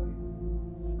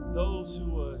 Those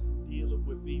who are dealing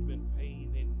with even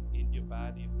pain in your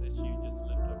body, if that's you, just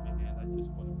lift up your hand. I just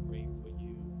want to pray for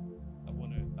you. I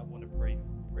want to pray for you. I want to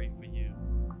pray for you.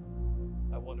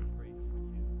 I want to pray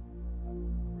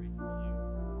for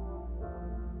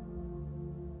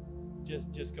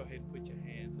you. Just go ahead and put your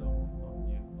hands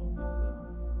on yourself.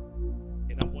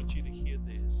 And I want you to hear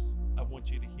this. I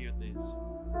want you to hear this.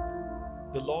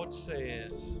 The Lord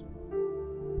says,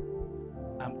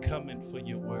 I'm coming for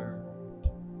your word.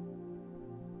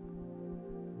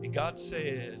 And God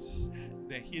says,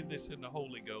 now hear this in the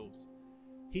Holy Ghost.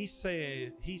 He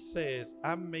says,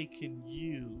 I'm making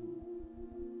you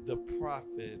the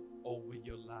prophet over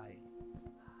your life.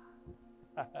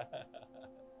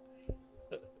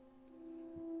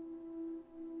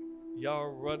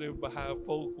 Y'all running behind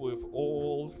folk with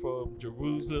oil from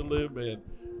Jerusalem and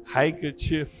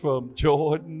handkerchief from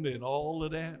Jordan and all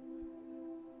of that.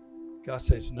 God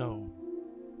says, no.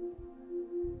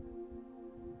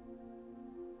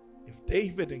 If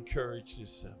David encouraged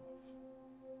himself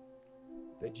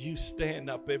that you stand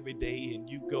up every day and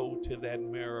you go to that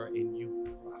mirror and you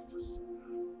prophesy.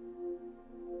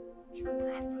 You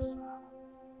prophesy.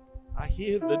 I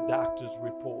hear the doctor's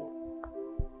report.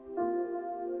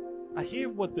 I hear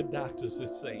what the doctors are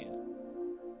saying.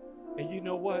 And you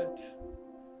know what?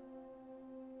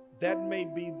 That may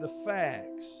be the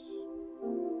facts.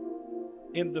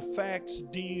 And the facts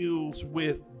deals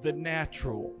with the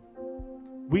natural.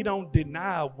 We don't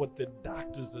deny what the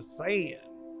doctors are saying.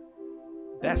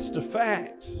 That's the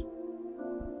facts.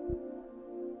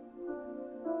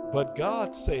 But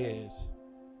God says,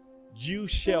 you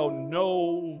shall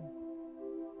know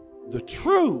the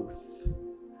truth.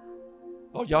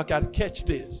 Oh, y'all got to catch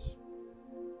this.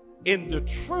 And the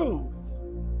truth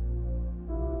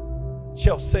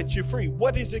shall set you free.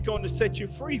 What is it going to set you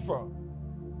free from?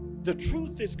 The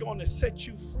truth is going to set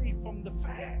you free from the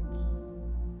facts.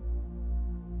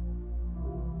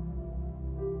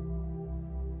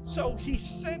 So he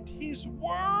sent his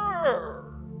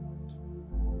word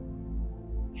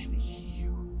and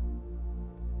healed.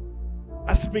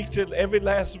 I speak to every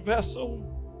last vessel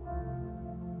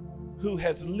who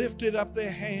has lifted up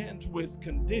their hands with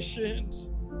conditions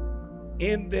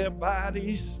in their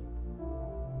bodies.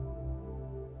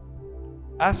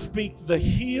 I speak the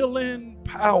healing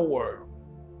power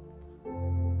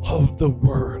of the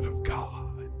word of God.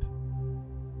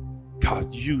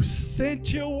 God, you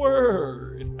sent your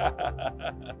word.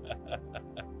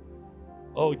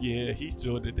 Oh yeah, he's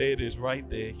doing it. There it is right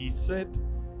there. He sent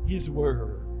his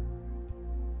word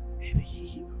and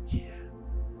healed. Yeah.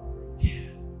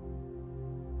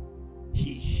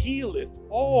 He healeth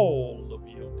all of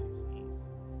your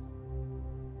diseases.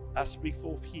 I speak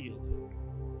forth healing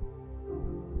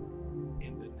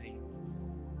in the name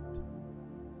of the Lord.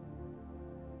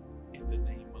 In the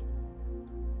name of the Lord.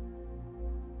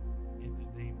 In the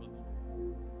name of the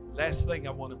Lord. Last thing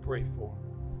I want to pray for.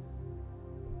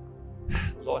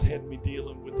 The Lord had me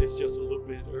dealing with this just a little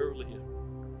bit earlier.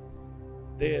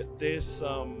 There's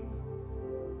some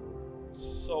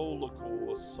soulical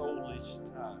or soulish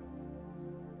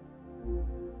times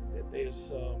that there's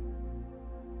some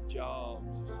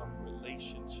jobs or some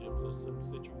relationships or some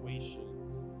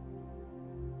situations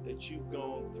that you've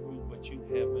gone through, but you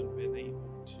haven't been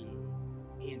able to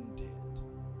end it.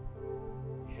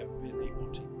 You haven't been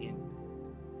able to end it.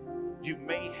 You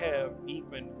may have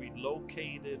even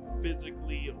relocated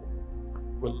physically or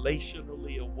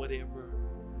relationally or whatever,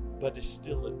 but it's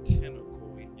still a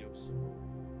tentacle in your soul.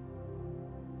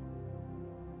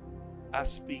 I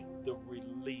speak the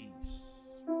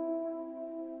release.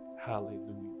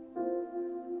 Hallelujah.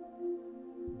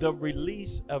 The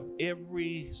release of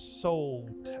every soul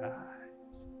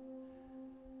ties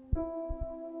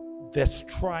that's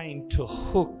trying to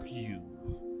hook you.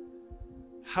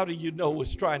 How do you know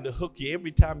it's trying to hook you?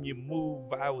 Every time you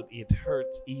move out, it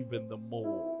hurts even the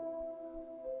more.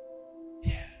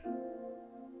 Yeah.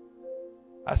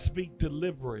 I speak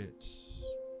deliverance.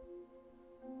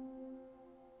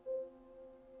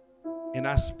 And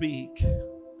I speak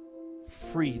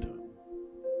freedom.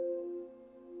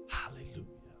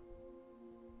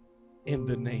 in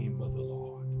the name of the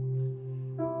Lord.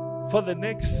 For the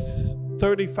next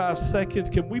 35 seconds,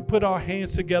 can we put our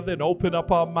hands together and open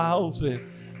up our mouths and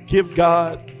give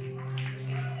God?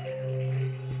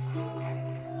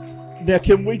 Now,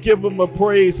 can we give him a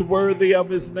praise worthy of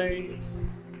his name?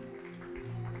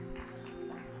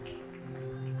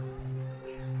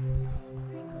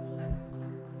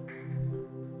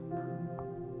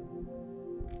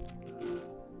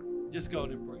 Just go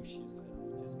and embrace yourself.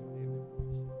 Just go ahead and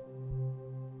embrace yourself.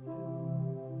 Yeah.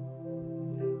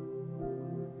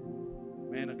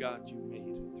 Man of God, you made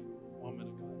it through. Woman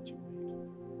of God, you made it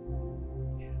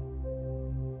through. Yeah.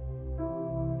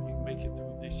 If you can make it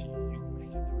through this year, you can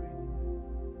make it through anything.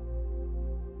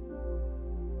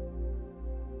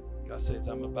 God says,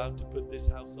 I'm about to put this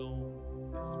house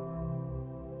on display.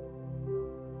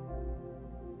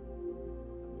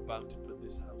 I'm about to put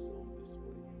this house on display.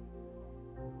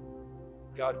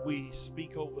 God, we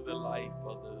speak over the life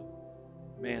of the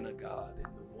man of God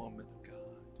and the woman of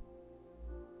God.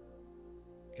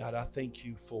 God, I thank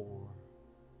you for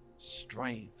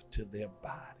strength to their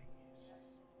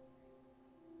bodies.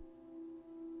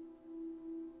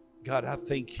 God, I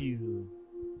thank you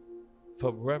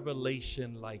for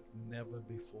revelation like never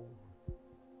before.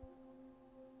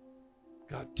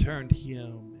 God, turn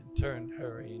him and turn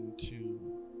her into,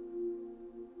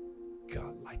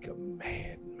 God, like a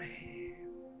madman.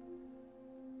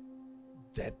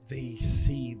 That they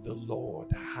see the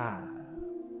Lord high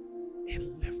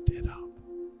and lifted up.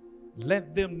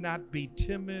 Let them not be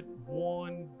timid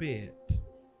one bit.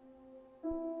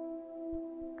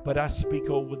 But I speak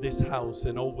over this house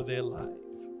and over their life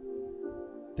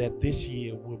that this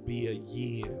year will be a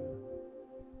year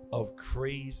of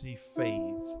crazy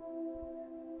faith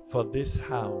for this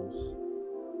house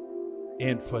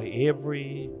and for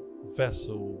every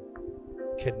vessel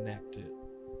connected.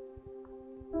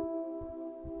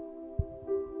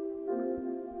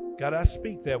 God, I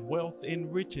speak that wealth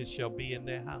and riches shall be in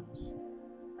their house.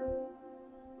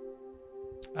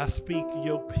 I speak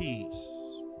your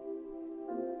peace.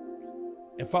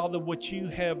 And Father, what you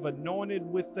have anointed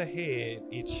with the head,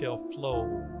 it shall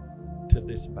flow to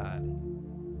this body.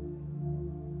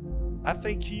 I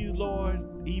thank you, Lord,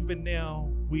 even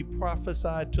now we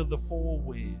prophesy to the four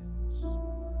winds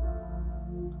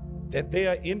that there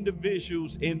are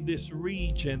individuals in this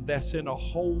region that's in a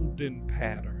holding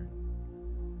pattern,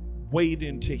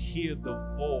 waiting to hear the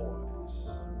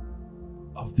voice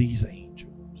of these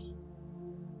angels.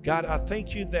 God, I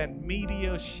thank you that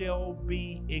media shall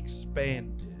be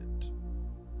expanded.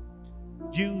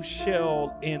 You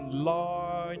shall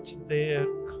enlarge their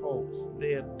coast,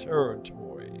 their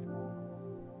territory.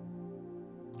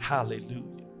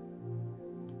 Hallelujah.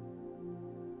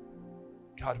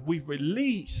 God, we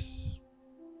release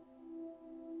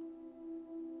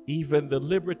even the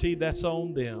liberty that's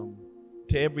on them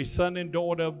to every son and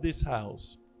daughter of this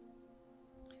house,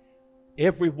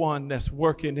 everyone that's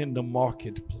working in the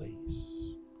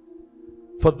marketplace,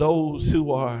 for those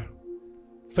who are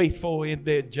faithful in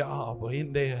their job or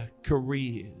in their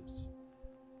careers.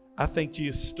 I think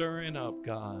you're stirring up,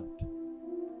 God,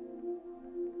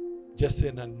 just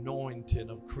an anointing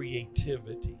of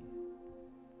creativity,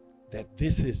 that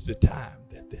this is the time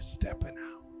that they're stepping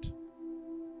out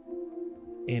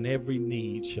and every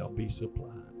need shall be supplied.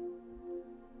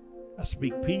 I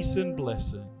speak peace and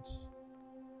blessings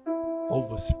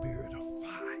over spirit of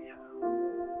fire,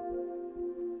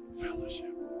 fellowship.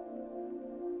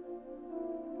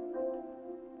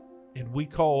 And we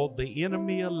call the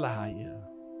enemy a liar,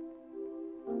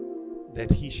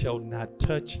 that he shall not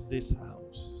touch this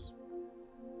house.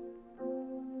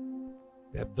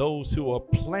 That those who are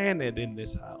planted in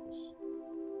this house,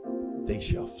 they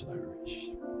shall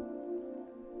flourish.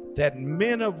 That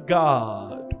men of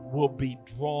God will be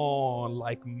drawn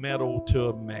like metal to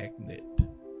a magnet.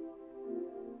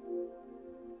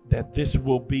 That this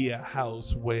will be a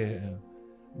house where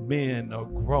men are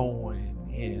growing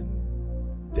in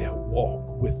their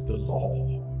walk with the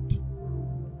Lord.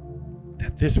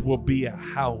 That this will be a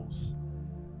house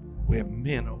where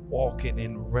men are walking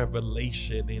in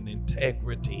revelation and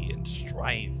integrity and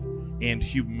strength and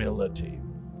humility.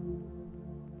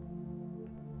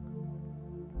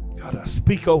 God, I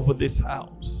speak over this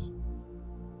house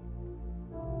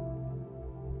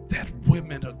that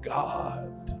women of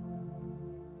God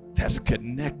that's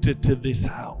connected to this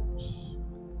house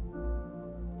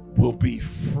will be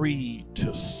free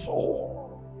to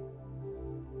soar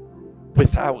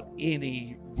without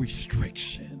any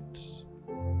restrictions.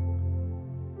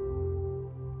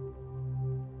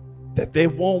 That there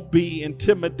won't be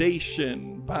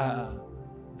intimidation by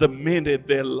the men in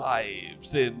their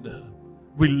lives and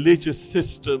religious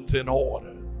systems in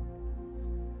order.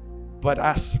 But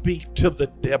I speak to the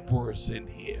Deborahs in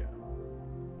here.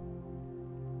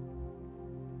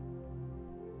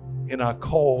 And I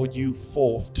call you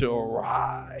forth to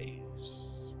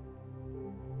arise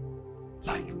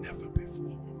like never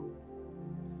before.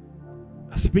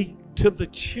 I speak to the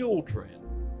children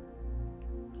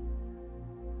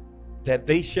that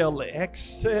they shall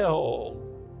excel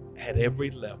at every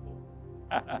level.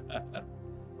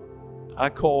 I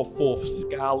call forth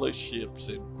scholarships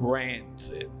and grants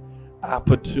and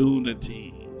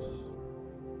opportunities.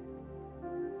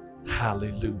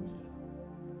 Hallelujah.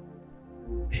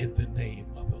 In the name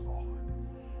of the Lord.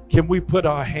 Can we put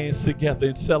our hands together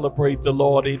and celebrate the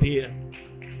Lord in here?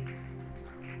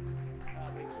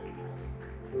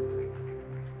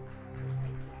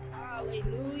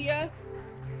 Hallelujah.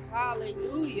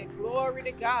 Hallelujah. Glory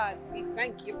to God. We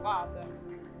thank you, Father.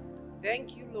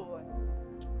 Thank you, Lord.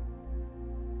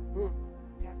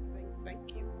 Pastor,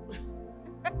 thank you.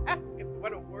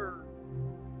 What a word.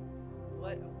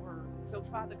 What a word. So,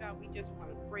 Father God, we just want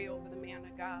to pray over the man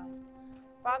of God.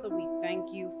 Father, we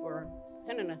thank you for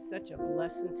sending us such a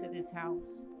blessing to this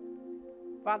house.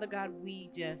 Father God,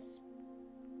 we just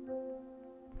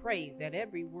pray that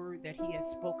every word that he has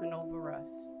spoken over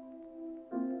us,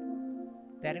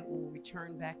 that it will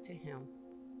return back to him.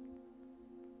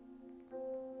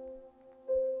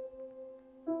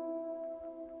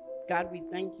 God, we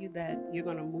thank you that you're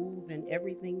going to move in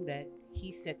everything that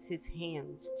he sets his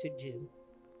hands to do.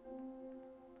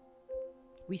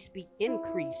 We speak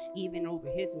increase even over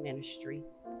his ministry.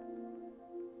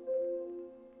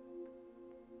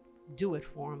 Do it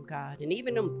for him, God. And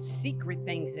even them secret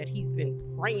things that he's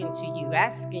been praying to you,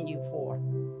 asking you for.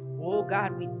 Oh,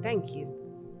 God, we thank you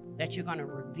that you're going to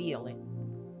reveal it.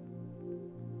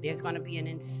 There's going to be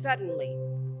an suddenly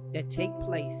that take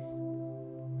place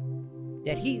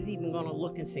that he's even going to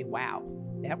look and say, wow,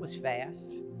 that was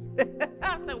fast.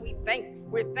 So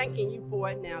we're thanking you for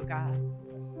it now, God.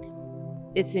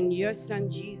 It's in your son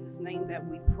Jesus' name that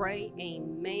we pray.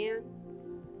 Amen.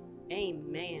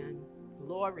 Amen.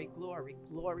 Glory, glory,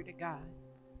 glory to God.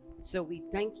 So we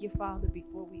thank you, Father,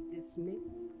 before we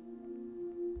dismiss.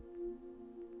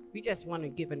 We just want to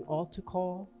give an altar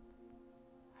call.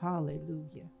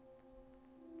 Hallelujah.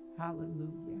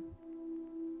 Hallelujah.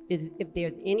 If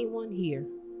there's anyone here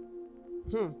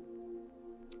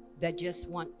that just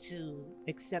want to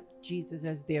accept Jesus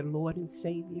as their Lord and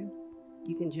Savior,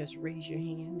 you can just raise your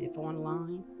hand if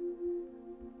online.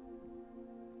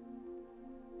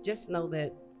 Just know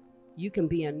that you can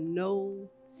be in no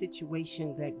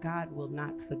situation that God will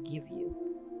not forgive you.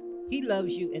 He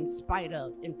loves you in spite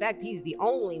of. In fact, he's the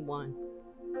only one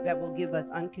that will give us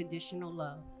unconditional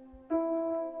love.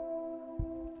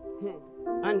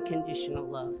 Unconditional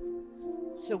love.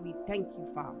 So we thank you,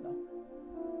 Father.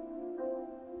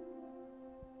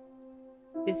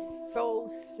 It's so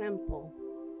simple.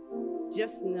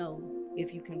 Just know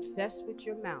if you confess with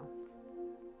your mouth,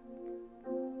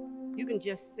 you can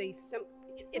just say something.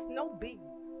 It's no big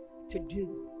to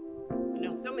do. You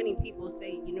know, so many people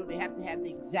say, they have to have the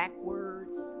exact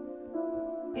words.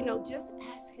 Just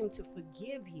ask him to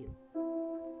forgive you.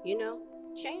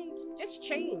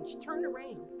 Change, turn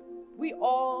around. We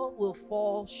all will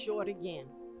fall short again.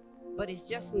 But it's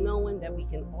just knowing that we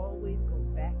can always go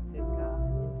back to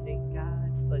God and say,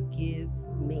 God, forgive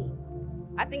me.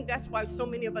 I think that's why so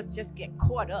many of us just get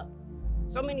caught up.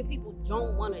 So many people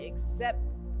don't want to accept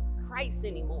Christ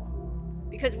anymore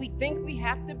because we think we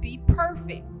have to be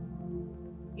perfect.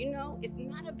 It's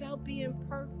not about being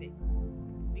perfect.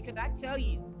 Because I tell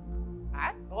you,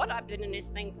 I thought I've been in this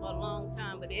thing for a long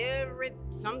time, but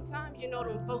sometimes,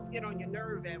 them folks get on your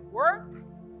nerve at work,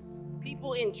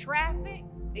 people in traffic,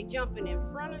 they jumping in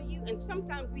front of you, and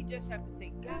sometimes we just have to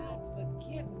say, God,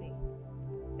 forgive me.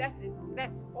 That's it.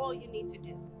 That's all you need to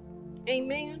do.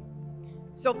 Amen.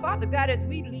 So, Father God, as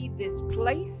we leave this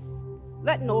place,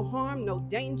 let no harm, no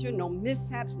danger, no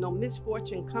mishaps, no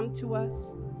misfortune come to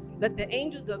us. Let the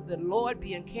angels of the Lord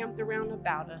be encamped around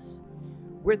about us.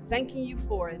 We're thanking you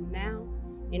for it now.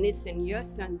 And it's in your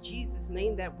son Jesus'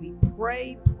 name that we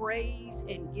pray, praise,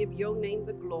 and give your name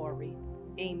the glory.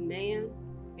 Amen.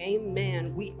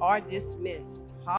 Amen. We are dismissed.